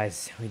did it,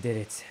 guys. We did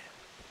it.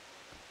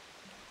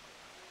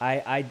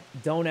 I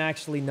don't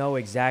actually know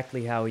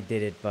exactly how we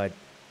did it, but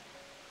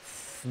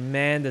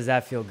man, does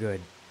that feel good.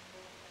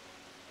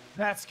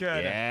 That's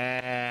good.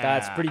 Yeah.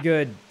 That's pretty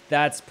good.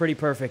 That's pretty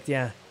perfect,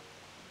 yeah.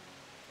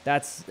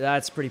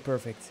 That's pretty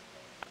perfect.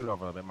 Put it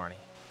over a little bit, Marty.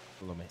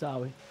 A little bit.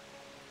 Sorry.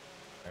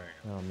 There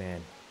we go. Oh, man.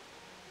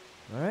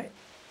 All right.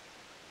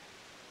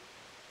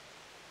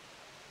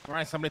 All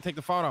right, somebody take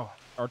the photo.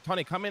 Or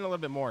Tony, come in a little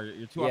bit more.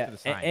 You're too Yeah, off to the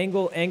side.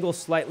 angle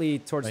slightly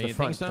towards Oh, the you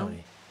front, think so?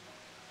 Tony.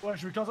 Well,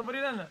 should we call somebody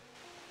then?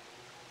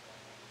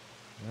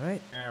 All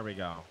right. There we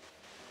go.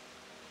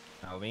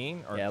 Now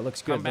lean. Or Yeah, it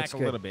looks good, Come back looks a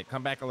good. little bit.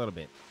 Come back a little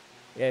bit.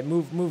 Yeah,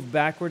 move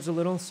backwards a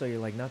little so you're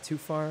like not too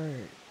far.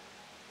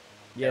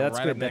 Yeah, that's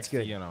right good. up That's next to,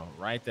 good. you know,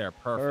 right there.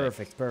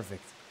 Perfect.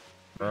 Perfect.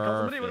 Call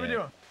somebody? What do we do?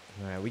 Perfect.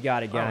 All right, we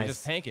got it, Oh, guys.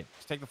 just take it.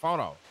 Just take the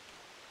photo.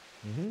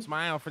 Mhm.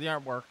 Smile for the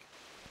artwork.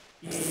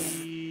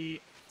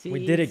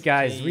 We did it,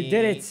 guys. We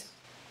did it. Jeez.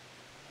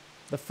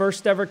 The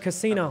first ever I put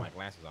casino. my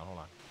glasses on. Hold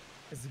on.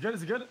 Is it good?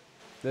 Is it good?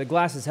 The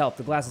glasses help.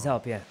 The glasses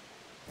help, yeah.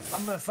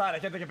 I'm on the side. I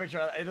can't take a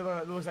picture. It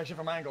looks like shit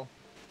from my angle.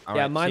 All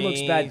Yeah, right, mine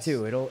looks bad cheese.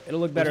 too. It'll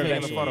look better Who's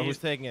taking the eventually. photo? Who's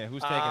taking it?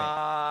 Who's taking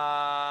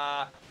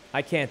it?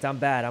 I can't. I'm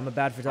bad. I'm a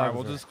bad All right, photographer.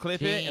 we'll just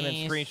clip it and then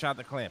screenshot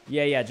the clip.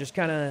 Yeah, yeah. Just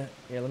kind of.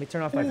 Here, let me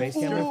turn off my face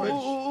camera.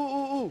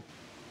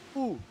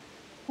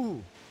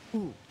 Ooh.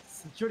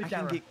 Security I can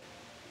camera. get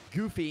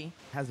Goofy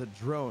has a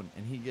drone,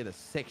 and he get a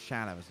sick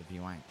shot of us if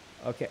you want.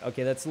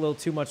 Okay. That's a little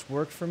too much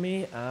work for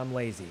me. I'm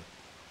lazy.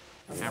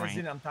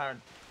 I'm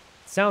tired.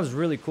 Sounds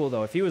really cool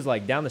though. If he was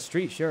like down the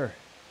street, sure.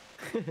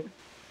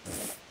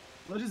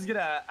 Let's just get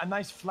a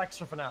nice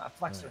flexor for now. A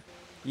flexor.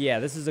 Yeah,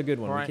 this is a good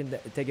one. All right. We can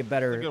take it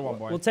better. It's a good one,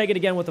 boy. We'll take it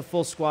again with the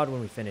full squad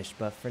when we finish.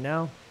 But for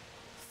now,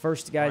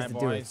 first guys All right, to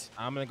do boys, it.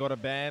 I'm gonna go to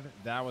bed.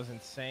 That was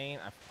insane.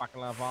 I fucking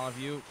love all of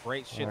you.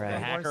 Great shit All to the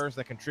right. hackers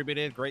that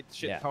contributed. Great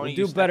shit, Yeah, Tony. we'll you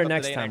do stepped better up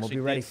next today and time. We'll be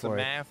actually ready did some for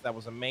it. math. That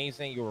was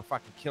amazing. You were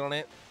fucking killing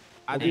it.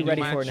 I We'll be didn't do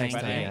ready much, for it next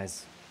but time, hey,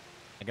 guys.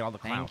 I get all the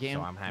clowns, Thank you.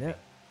 so I'm happy. Yeah. Good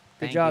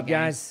Thank job, you,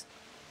 guys.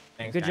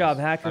 Thanks, Good guys. job,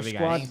 Hacker Love you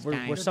Squad. guys.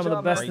 We're Good some of the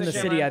job, best man. in the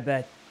Good city, job. I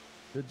bet.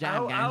 Good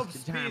job, guys. Good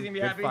Speed job. is gonna be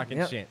Good happy. fucking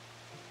Yep. shit.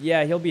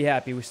 Yeah, he'll be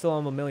happy. We still owe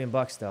him $1 million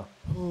though.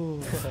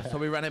 So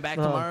we run it back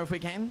Oh. tomorrow if we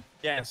can?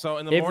 Yeah, so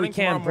in the If we morning,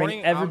 can, tomorrow bring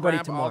morning, everybody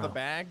I'll grab all the tomorrow.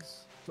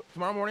 bags.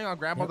 Tomorrow morning, I'll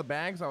grab all the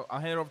bags. I'll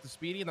head over to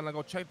Speedy, and then I'll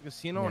go check the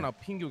casino, Yeah. and I'll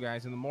ping you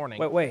guys in the morning.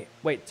 Wait.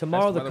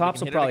 Tomorrow the whether we cops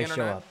can will hit it probably again or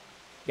show not. up.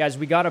 Guys,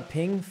 we got a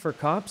ping for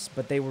cops,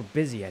 but they were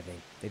busy, I think.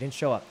 They didn't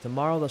show up.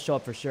 Tomorrow they'll show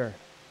up for sure.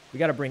 We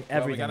got to bring Well,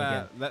 everything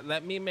again.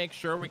 let me make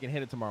sure we can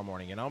hit it tomorrow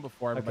morning,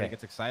 before everybody Okay.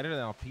 gets excited,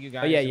 and I'll ping you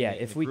guys. Oh, yeah, in yeah, the-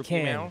 in if the we group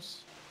can.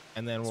 emails,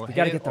 and then we'll We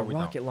got to hit get it the or we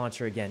don't. rocket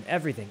launcher again.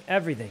 Everything.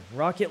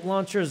 Rocket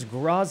launchers,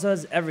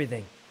 Grazas,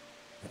 everything.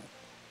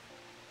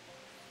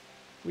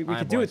 We All right,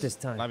 could do it boys. this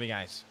time. Love you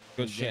guys.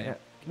 Good shit. Yeah.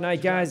 Good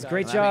night, guys.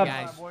 Great Love you job.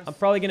 guys. I'm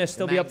probably going to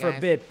still Good be night, up for a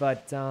guys. bit,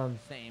 but Same.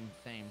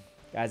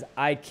 guys,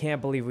 I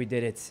can't believe we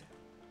did it.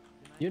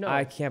 You know.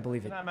 I can't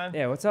believe it. Good night, man.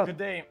 Yeah, what's up? Good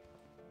day.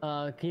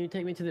 Can you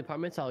take me to the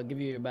apartments? I'll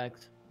give you your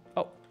bags.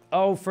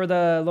 Oh, for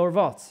the lower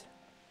vault.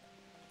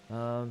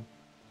 Yeah,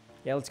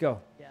 let's go.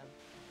 Yeah.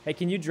 Hey,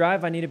 can you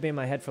drive? I need to be in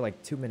my head for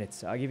like 2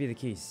 minutes. I'll give you the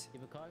keys. You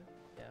have a car?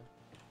 Yeah.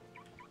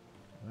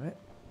 All right.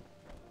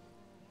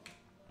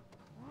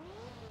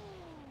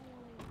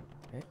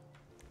 Okay.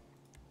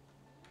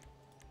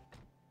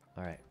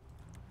 All right.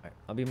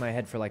 I'll be in my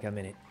head for like a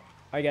minute.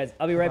 All right, guys.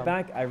 I'll be right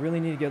back. I really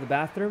need to go to the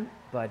bathroom,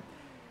 but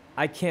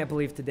I can't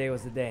believe today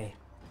was the day.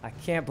 I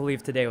can't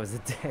believe today was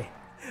the day.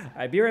 All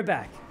right, be right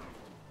back.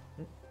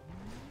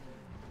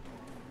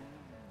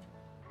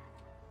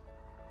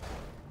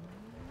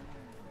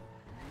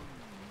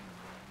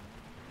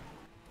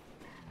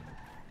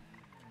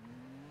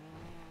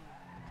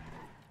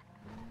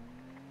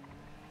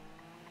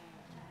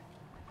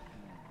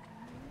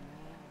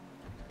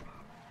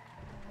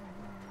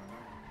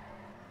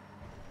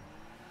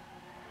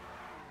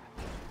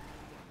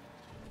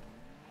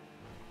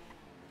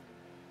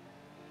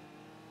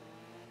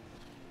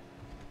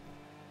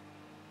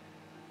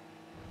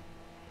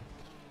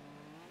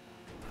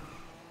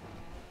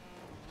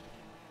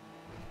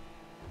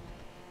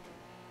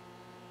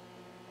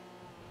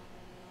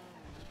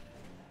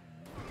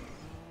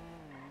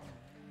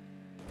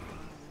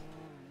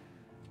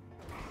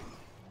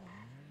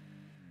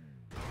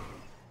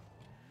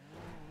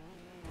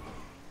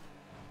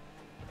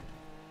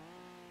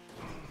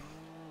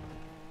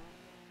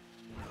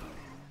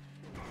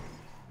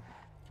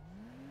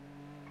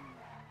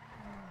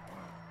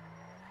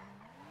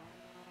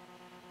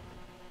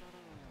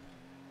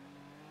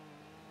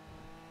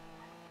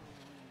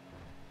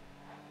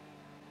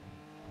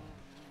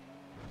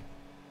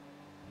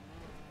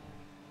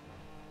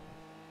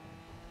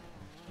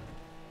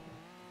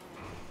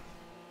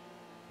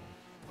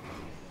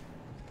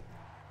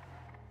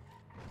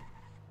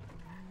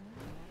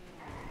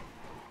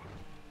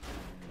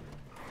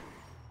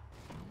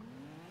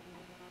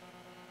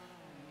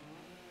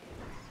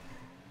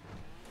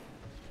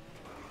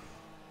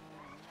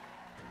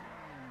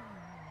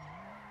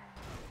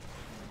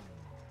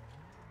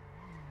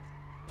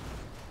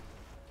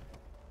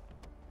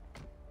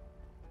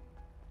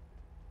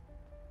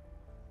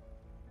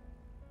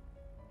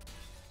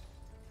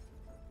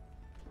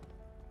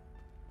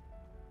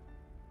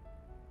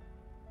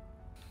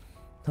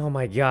 Oh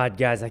my god,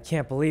 guys, I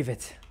can't believe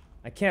it.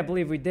 I can't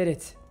believe we did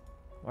it.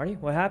 Marty,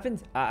 what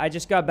happened? I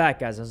just got back,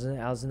 guys.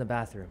 I was in the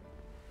bathroom.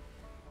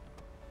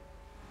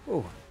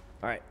 Ooh.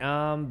 Alright,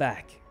 I'm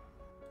back.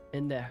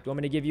 In there. Do you want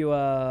me to give you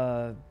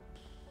a...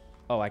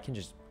 Oh, I can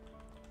just...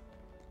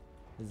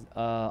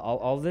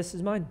 all of this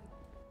is mine?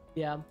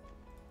 Yeah.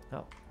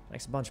 Oh,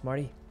 thanks a bunch,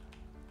 Marty.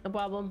 No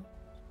problem.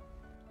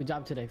 Good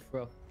job today,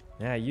 bro.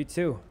 Yeah, you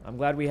too. I'm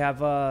glad we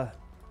have,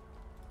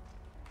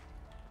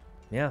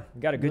 yeah,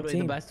 we got a good Literally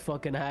team. the best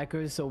fucking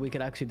hackers, so we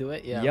could actually do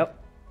it. Yeah. Yep.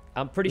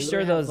 I'm pretty We sure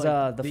literally those,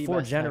 have, like, the the 4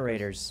 best hackers.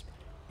 generators,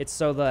 it's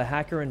so the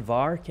hacker and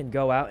VAR can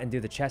go out and do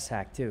the chess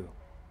hack too.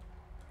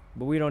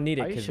 But we don't need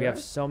it Are you because we have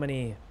sure? so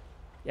many...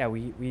 Yeah,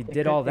 we It did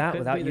could- all it that could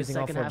without be the using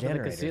all second 4 half of the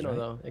generators, casino, right?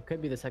 though. It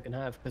could be the second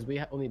half because we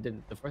only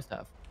did the first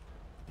half.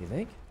 You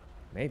think?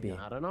 Maybe.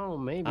 I don't know.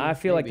 Maybe. I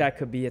feel like maybe. that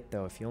could be it,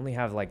 though. If you only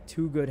have, like,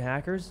 2 good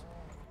hackers,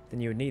 then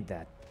you would need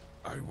that.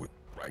 I was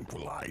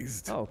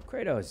tranquilized. Oh,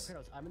 Kratos.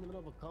 Kratos, I'm in the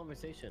middle of a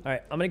conversation. All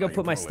right, I'm going to go I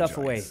put my stuff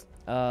away.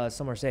 apologize.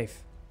 Somewhere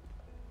safe.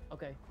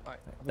 Okay. All right.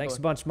 Thanks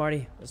a bunch,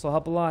 Marty. This will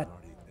help a lot.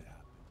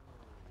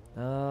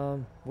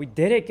 We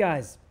did it,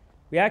 guys.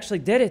 We actually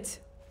did it.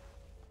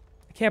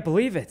 I can't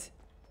believe it.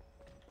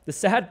 The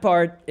sad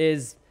part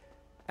is,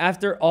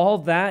 after all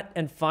that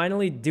and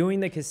finally doing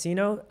the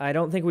casino, I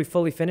don't think we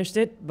fully finished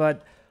it,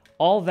 but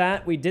all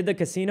that, we did the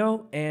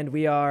casino, and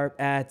we are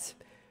at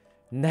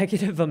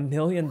negative $1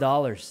 million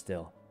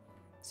still.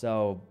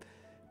 So,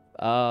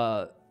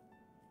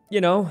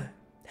 you know,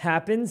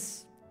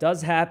 happens,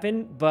 does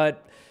happen,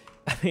 but,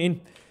 I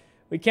mean,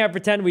 we can't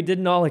pretend we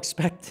didn't all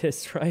expect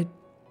this, right?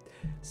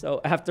 So,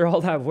 after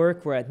all that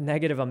work, we're at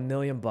negative $1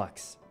 million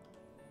bucks.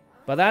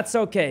 But that's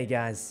okay,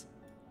 guys.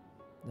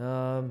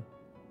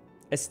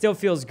 It still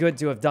feels good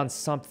to have done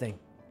something.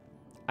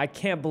 I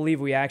can't believe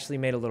we actually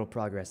made a little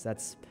progress.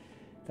 That's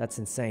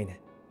insane.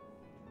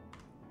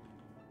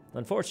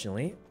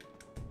 Unfortunately,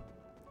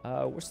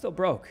 we're still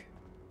broke.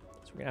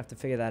 So we're gonna have to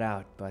figure that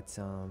out. But,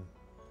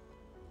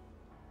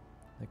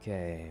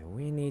 okay,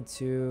 we need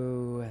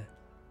to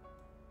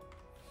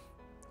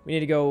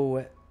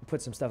go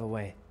put some stuff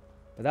away.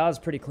 But that was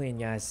pretty clean,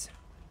 guys.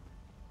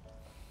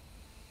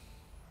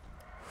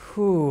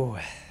 Whew.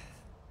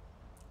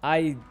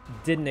 I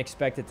didn't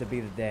expect it to be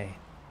the day.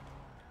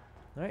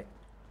 All right.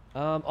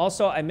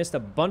 Also, I missed a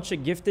bunch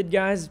of gifted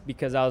guys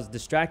because I was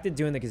distracted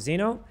doing the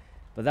casino,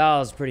 but that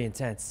was pretty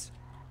intense.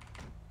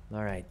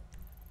 All right.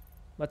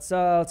 Let's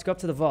go up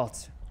to the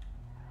vault.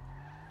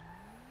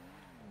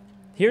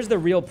 Here's the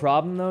real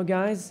problem, though,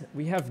 guys.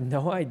 We have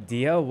no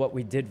idea what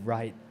we did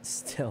right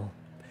still.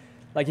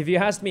 Like, if you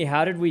asked me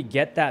how did we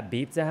get that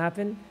beep to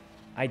happen,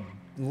 I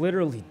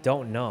literally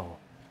don't know.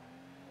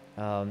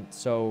 We're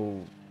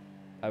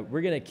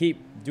gonna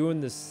keep doing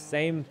the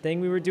same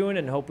thing we were doing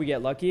and hope we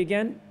get lucky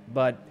again,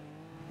 but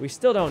we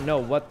still don't know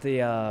what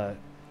the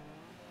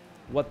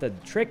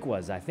trick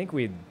was. I think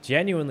we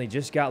genuinely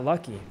just got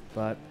lucky,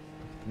 but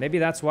maybe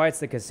that's why it's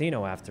the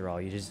casino after all.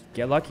 You just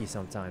get lucky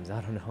sometimes. I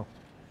don't know.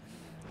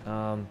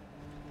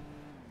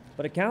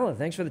 But Akala,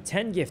 thanks for the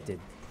 10 gifted.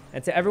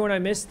 And to everyone I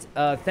missed,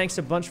 thanks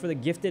a bunch for the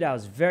gifted. I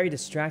was very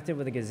distracted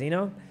with the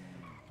Gazino,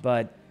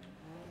 but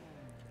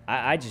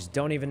I just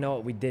don't even know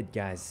what we did,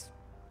 guys.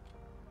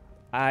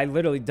 I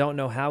literally don't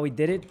know how we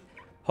did it.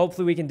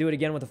 Hopefully we can do it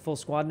again with a full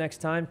squad next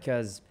time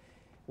because,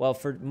 well,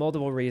 for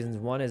multiple reasons.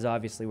 One is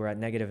obviously we're at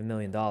negative $1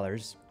 million.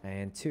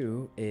 And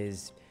two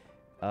is,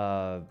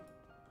 yeah,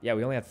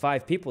 we only had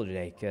 5 people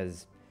today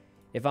because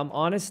if I'm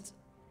honest,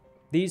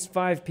 these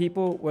 5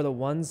 people were the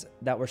ones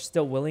that were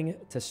still willing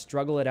to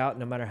struggle it out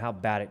no matter how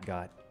bad it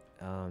got.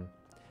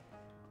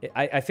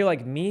 I feel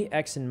like me,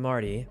 X, and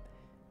Marty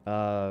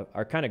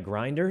are kind of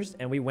grinders,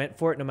 and we went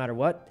for it no matter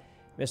what.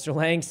 Mr.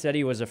 Lang said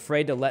he was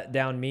afraid to let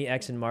down me,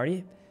 X, and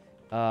Marty.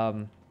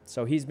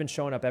 So he's been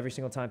showing up every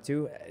single time,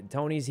 too.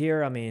 Tony's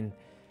here. I mean,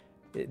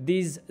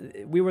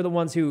 we were the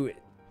ones who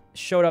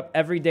showed up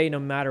every day no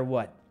matter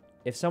what.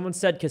 If someone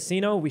said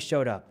casino, we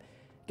showed up.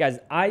 Guys,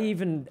 I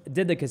even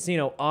did the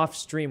casino off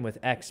stream with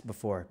X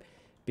before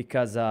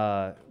because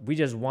we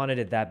just wanted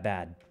it that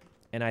bad.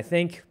 And I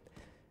think,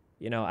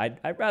 you know,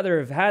 I'd rather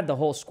have had the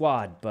whole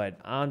squad, but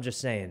I'm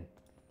just saying,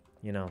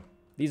 you know,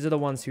 these are the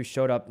ones who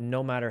showed up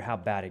no matter how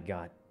bad it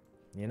got,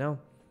 you know?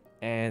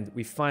 And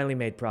we finally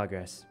made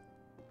progress.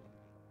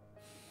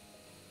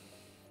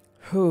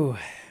 Whew.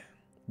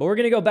 But we're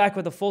going to go back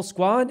with a full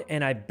squad,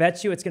 and I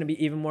bet you it's going to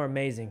be even more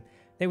amazing.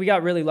 I think we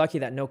got really lucky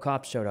that no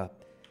cops showed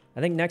up.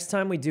 I think next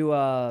time we do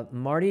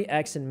Marty,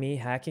 X, and me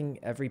hacking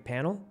every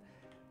panel,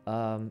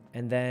 and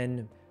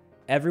then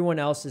everyone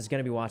else is going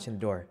to be watching the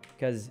door.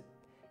 Because,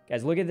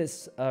 guys, look at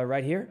this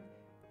right here.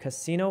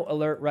 Casino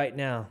alert right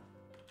now.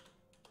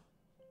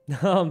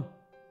 That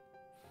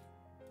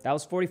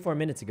was 44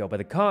 minutes ago, but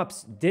the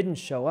cops didn't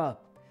show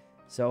up.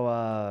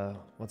 So,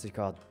 what's it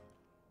called?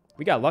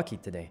 We got lucky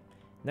today.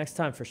 Next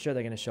time, for sure,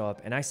 they're going to show up.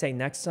 And I say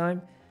next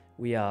time,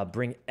 we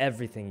bring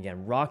everything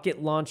again.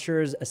 Rocket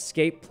launchers,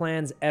 escape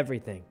plans,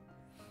 everything.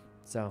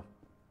 So,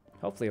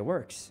 hopefully it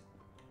works.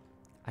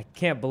 I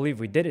can't believe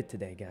we did it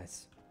today,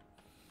 guys.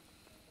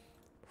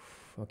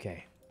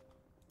 Okay.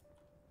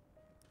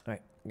 All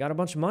right. Got a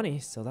bunch of money,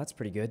 so that's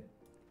pretty good.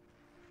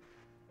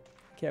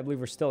 Can't believe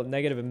we're still at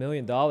negative $1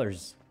 million.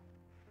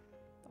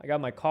 I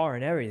got my car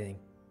and everything.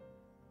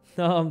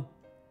 I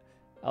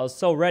was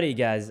so ready,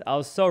 guys. I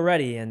was so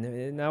ready,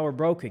 and now we're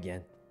broke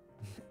again.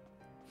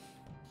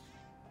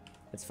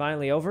 It's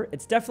finally over.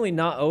 It's definitely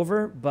not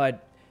over,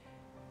 but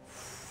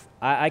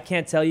I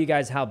can't tell you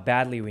guys how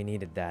badly we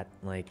needed that.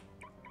 Like,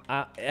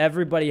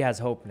 everybody has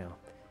hope now.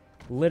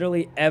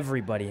 Literally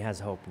everybody has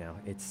hope now.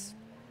 It's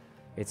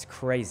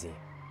crazy.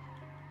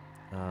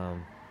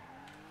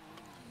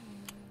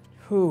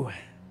 Whew.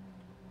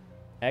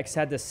 X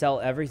had to sell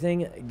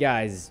everything.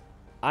 Guys,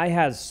 I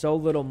had so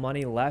little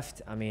money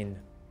left. I mean,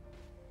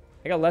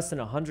 I got less than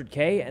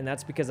 100K, and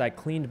that's because I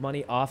cleaned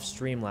money off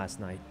stream last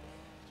night.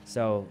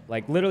 So,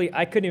 like, literally,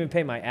 I couldn't even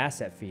pay my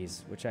asset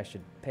fees, which I should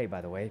pay,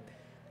 by the way.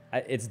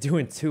 It's due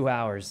in 2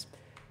 hours,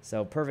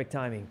 so perfect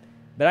timing.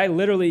 But I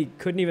literally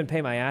couldn't even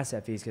pay my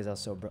asset fees because I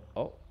was so broke.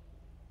 Oh.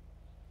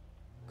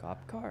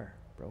 Cop car.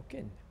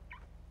 Broken.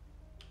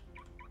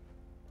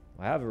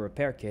 I have a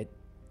repair kit.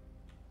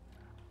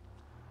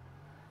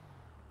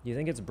 You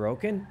think it's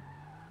broken?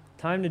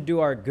 Time to do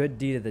our good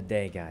deed of the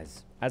day,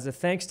 guys. As a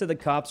thanks to the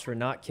cops for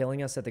not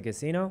killing us at the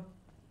casino,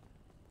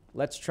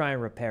 let's try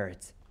and repair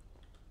it.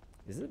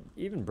 Is it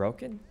even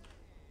broken?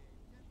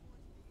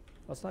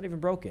 Oh, it's not even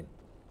broken.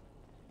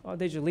 Oh,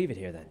 they just leave it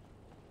here then.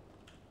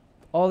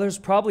 Oh, there's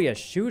probably a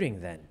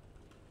shooting then.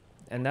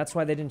 And that's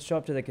why they didn't show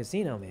up to the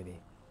casino, maybe.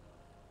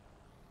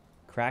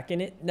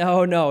 Cracking it?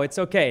 No, no, it's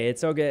okay.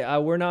 It's okay.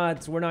 We're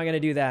not gonna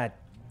do that.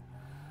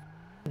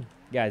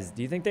 Guys,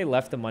 do you think they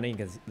left the money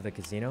in the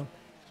casino?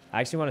 I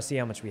actually want to see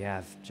how much we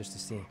have, just to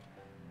see.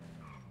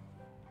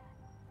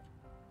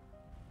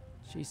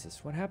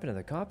 Jesus, what happened to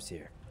the cops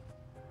here?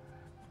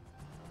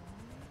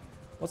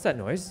 What's that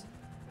noise?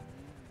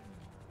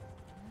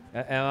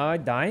 Am I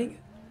dying?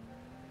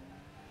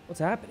 What's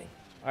happening?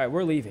 All right,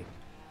 we're leaving.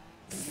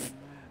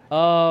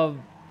 I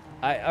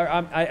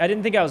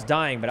didn't think I was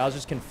dying, but I was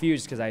just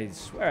confused because I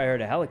swear I heard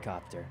a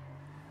helicopter.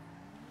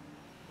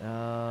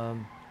 I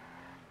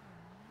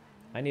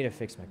need to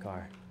fix my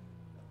car.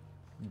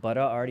 Butta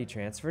already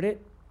transferred it?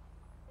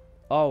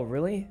 Oh,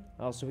 really?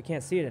 Oh, so we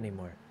can't see it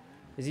anymore.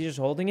 Is he just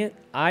holding it?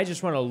 I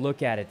just want to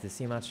look at it to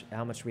see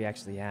how much we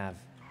actually have.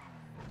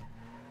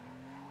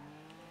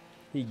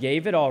 He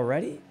gave it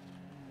already?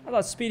 I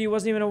thought Speedy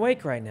wasn't even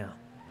awake right now.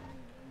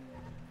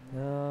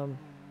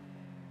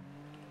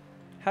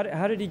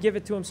 How did he give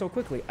it to him so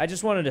quickly? I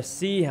just wanted to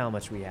see how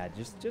much we had.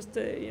 Just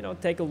to, you know,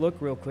 take a look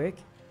real quick.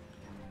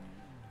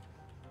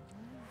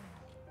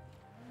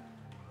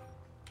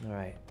 All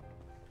right.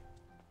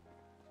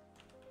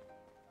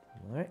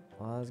 All right,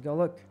 well, let's go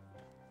look.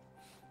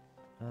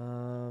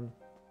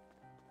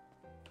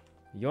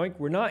 Yoink,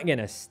 we're not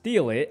gonna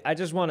steal it. I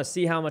just want to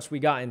see how much we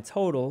got in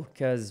total,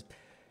 because,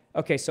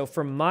 okay, so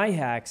for my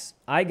hacks,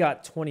 I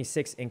got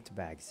 26 inked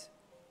bags,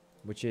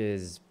 which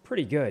is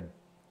pretty good,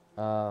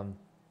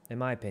 in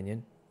my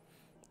opinion.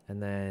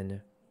 And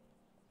then,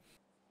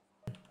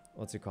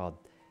 what's it called?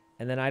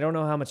 And then I don't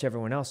know how much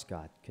everyone else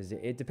got, because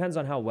it depends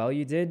on how well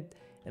you did.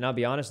 And I'll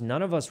be honest,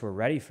 none of us were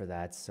ready for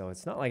that, so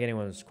it's not like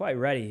anyone was quite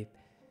ready.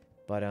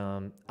 But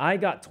I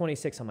got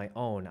 26 on my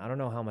own. I don't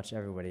know how much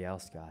everybody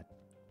else got.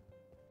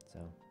 So,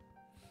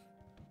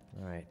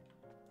 all right.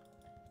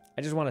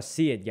 I just want to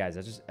see it, guys.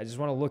 I just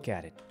want to look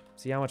at it,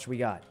 see how much we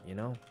got. You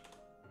know,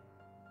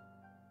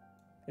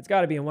 it's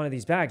got to be in one of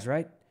these bags,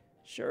 right?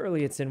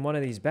 Surely it's in one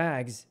of these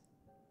bags.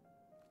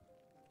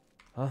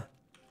 Huh?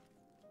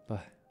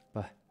 But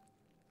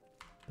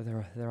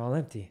they're all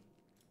empty.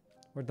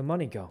 Where'd the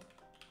money go?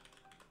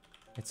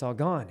 It's all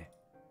gone.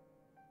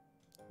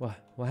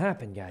 What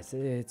happened, guys?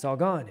 It's all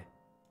gone.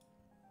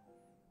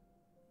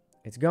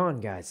 It's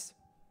gone, guys.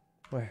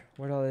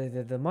 Where'd all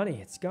the money?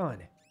 It's gone.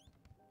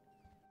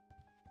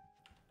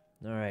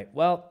 All right.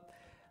 Well,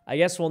 I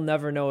guess we'll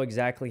never know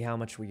exactly how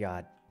much we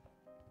got.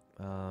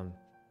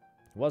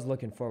 Was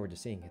looking forward to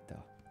seeing it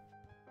though.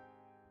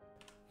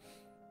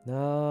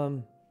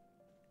 All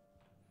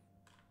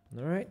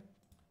right.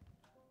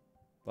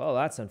 Well,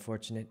 that's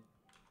unfortunate.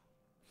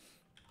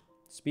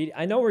 Speedy,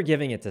 I know we're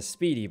giving it to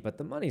Speedy, but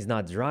the money's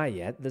not dry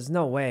yet. There's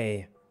no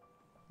way,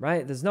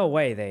 right? There's no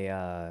way they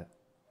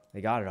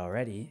got it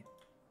already,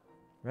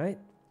 right?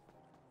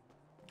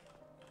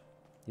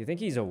 You think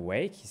he's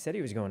awake? He said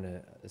he was going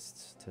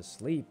to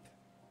sleep.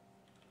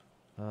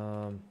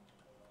 I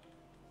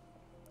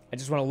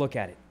just want to look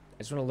at it.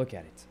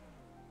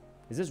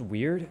 Is this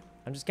weird?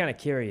 I'm just kind of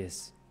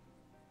curious.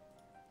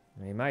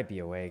 I mean, he might be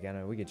awake. I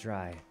don't know. We could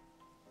try.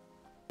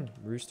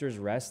 Rooster's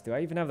Rest. Do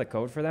I even have the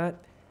code for that?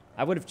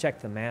 I would have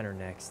checked the manor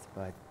next,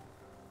 but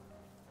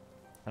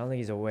I don't think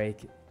he's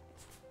awake.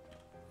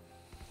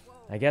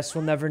 I guess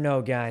we'll never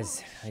know,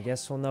 guys. I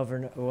guess we'll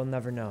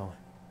never know.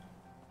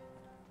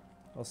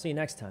 We'll see you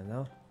next time,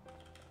 though.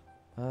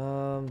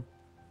 All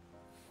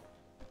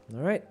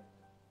right.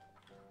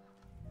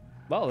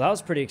 Well, that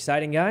was pretty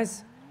exciting,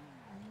 guys.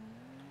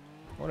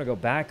 I want to go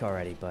back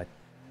already, but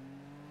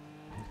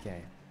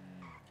okay.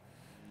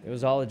 It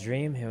was all a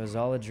dream. It was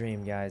all a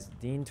dream, guys.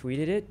 Dean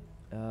tweeted it.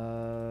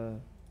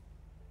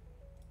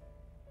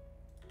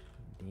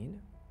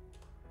 Dean?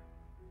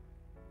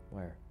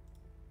 Where?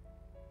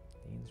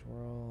 Dean's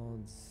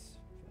Worlds.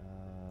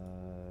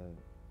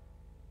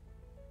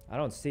 I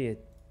don't see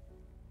it.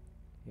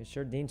 You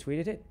sure Dean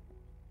tweeted it?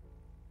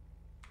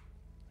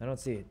 I don't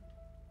see it.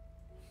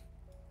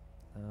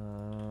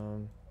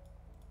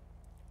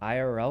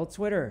 IRL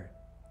Twitter?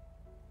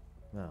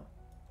 No.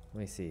 Let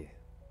me see.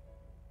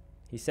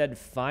 He said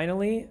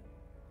finally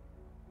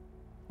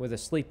with a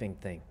sleeping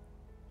thing.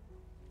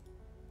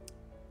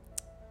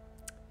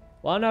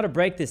 Well, I don't know how to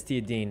break this to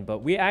you, Dean, but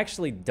we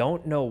actually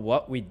don't know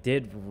what we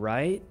did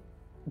right.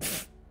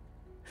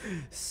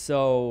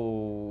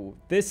 So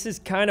this is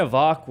kind of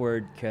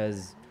awkward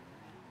because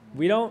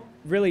we don't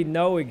really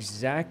know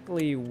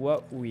exactly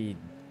what we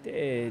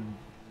did.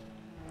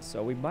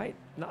 So we might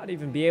not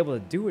even be able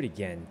to do it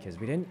again because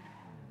we didn't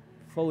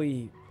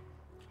fully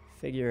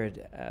figure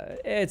it.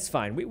 It's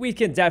fine. We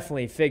can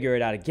definitely figure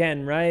it out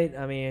again, right?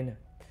 I mean,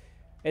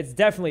 it's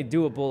definitely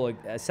doable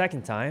a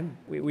second time.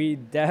 We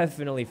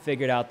definitely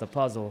figured out the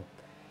puzzle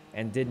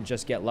and didn't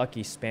just get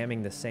lucky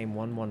spamming the same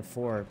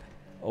 114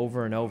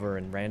 over and over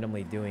and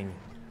randomly doing.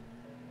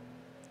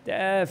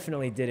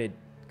 Definitely did it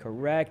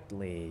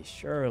correctly,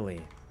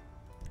 surely.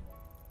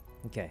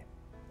 Okay,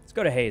 let's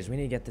go to Hayes. We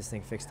need to get this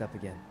thing fixed up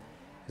again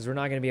because we're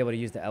not going to be able to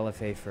use the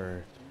LFA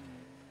for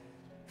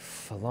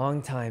a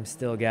long time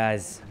still,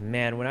 guys.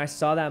 Man, when I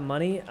saw that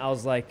money, I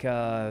was like,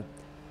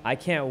 I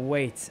can't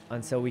wait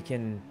until we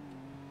can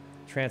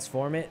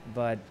transform it,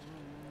 but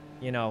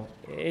you know,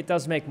 it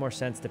does make more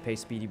sense to pay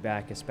Speedy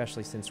back,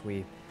 especially since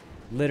we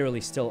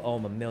literally still owe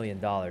him $1 million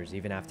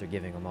even after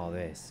giving him all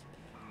this.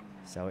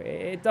 So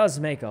it does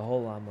make a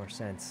whole lot more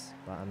sense,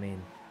 but I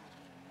mean,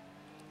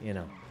 you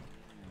know.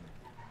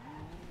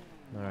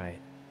 All right.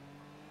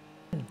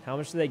 How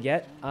much do they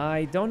get?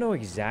 I don't know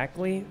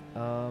exactly.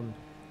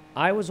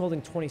 I was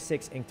holding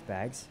 26 inked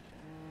bags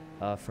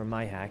for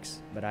my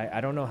hacks, but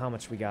I don't know how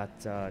much we got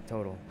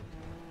total.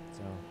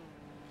 So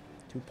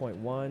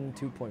 2.1,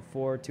 2.4,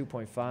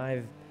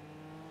 2.5.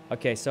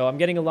 Okay, so I'm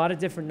getting a lot of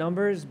different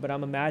numbers, but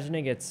I'm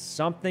imagining it's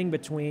something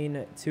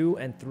between 2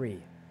 and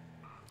 3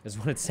 is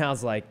what it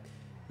sounds like.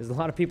 There's a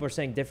lot of people are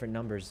saying different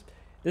numbers.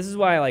 This is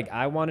why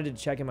I wanted to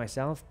check it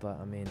myself, but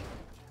I mean,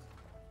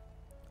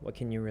 what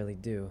can you really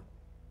do?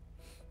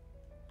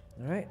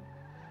 All right.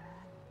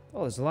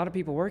 Oh, there's a lot of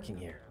people working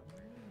here.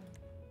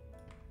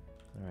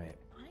 All right.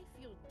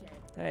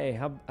 Hey,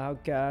 how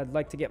I'd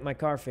like to get my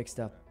car fixed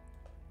up.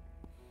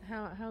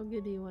 How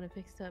good do you want it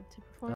fixed up to perform?